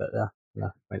that wee bit there. Yeah,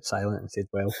 went silent and said,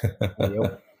 well.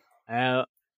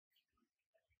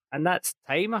 And that's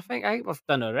time, I think. I think we've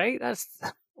done all right. That's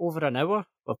over an hour.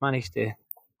 We've managed to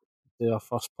do our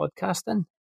first podcast in.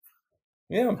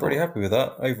 Yeah, I'm pretty happy with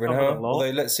that. Over an hour. Although,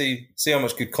 let's see how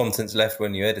much good content's left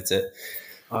when you edit it.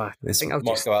 This might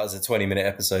go out as a 20-minute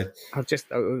episode. I'll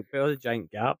all the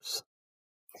giant gaps,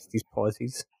 these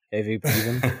pauses, heavy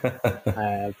breathing.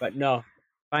 But no,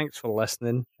 thanks for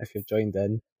listening. If you've joined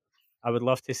in, I would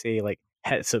love to say, like,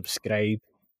 hit subscribe.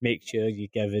 Make sure you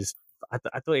give us. I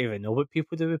don't even know what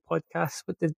people do with podcasts.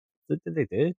 What did they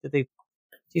do? Do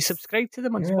you subscribe to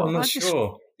them on Spotify? I'm not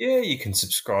sure. Yeah, you can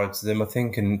subscribe to them, I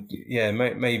think, and yeah,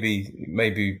 maybe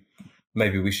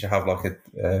we should have like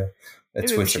a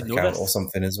Twitter account or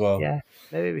something as well. Yeah,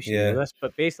 maybe we should do this.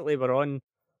 But basically,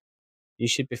 you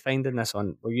should be finding this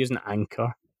on. We're using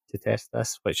Anchor to test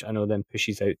this, which I know then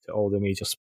pushes out to all the major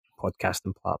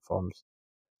podcasting platforms.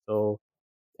 So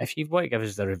if you want to give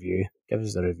us a review, give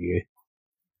us a review.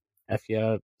 If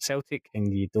you're Celtic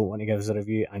and you don't want to give us a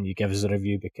review, and you give us a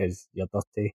review because you're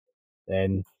dirty,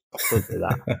 then don't do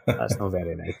that. That's not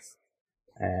very nice.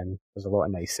 There's a lot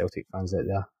of nice Celtic fans out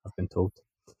there, I've been told.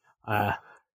 I'll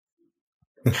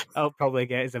probably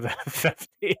get us about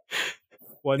 50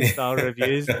 one-star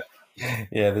reviews.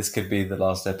 Yeah, this could be the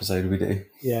last episode we do.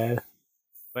 Yeah.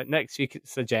 But next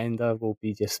week's agenda will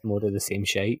be just more of the same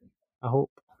shite, I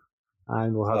hope.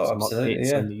 And we'll have Oh, some absolutely,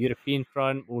 updates yeah. on the European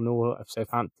front. We'll know if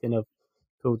Southampton have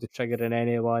pulled the trigger on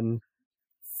anyone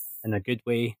in a good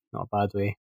way, not a bad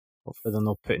way. Hopefully they're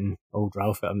not putting old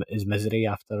Ralph out of his misery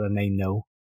after a 9-0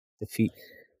 defeat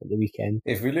at the weekend.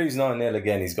 If we lose 9-0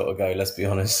 again, he's got to go, let's be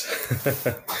honest.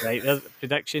 Right, there's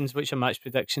predictions. What's your match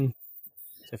prediction?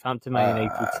 Southampton, Man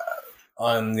United.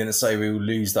 I'm going to say we will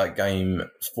lose that game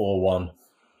 4-1.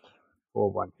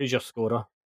 4-1. Who's your scorer?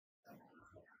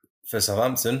 For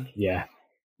Southampton? Yeah.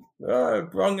 I'm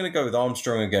going to go with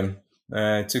Armstrong again.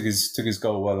 Took his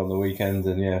goal well on the weekend,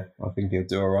 and yeah, I think he'll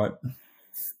do all right.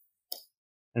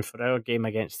 And for our game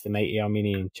against the mighty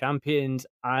Armenian champions,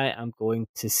 I am going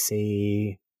to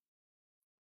say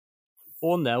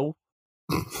 4-0,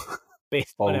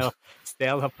 based on our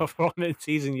stellar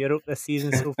performances in Europe this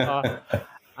season so far.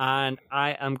 And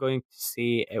I am going to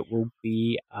say it will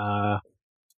be a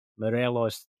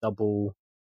Morelos double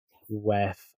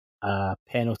with a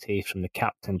penalty from the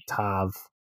captain Tav.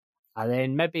 And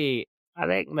then maybe a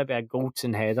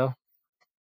Goldson header.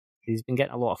 He's been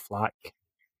getting a lot of flack.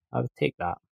 I would take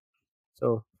that.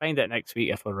 So find out next week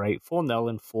if we're right. 4-0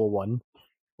 and 4-1.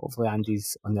 Hopefully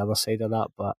Andy's on the other side of that,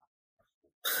 but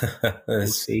we'll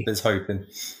see. There's hoping.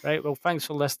 Right, well, thanks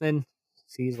for listening.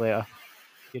 See you later.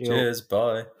 Cheerio. Cheers,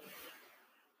 bye.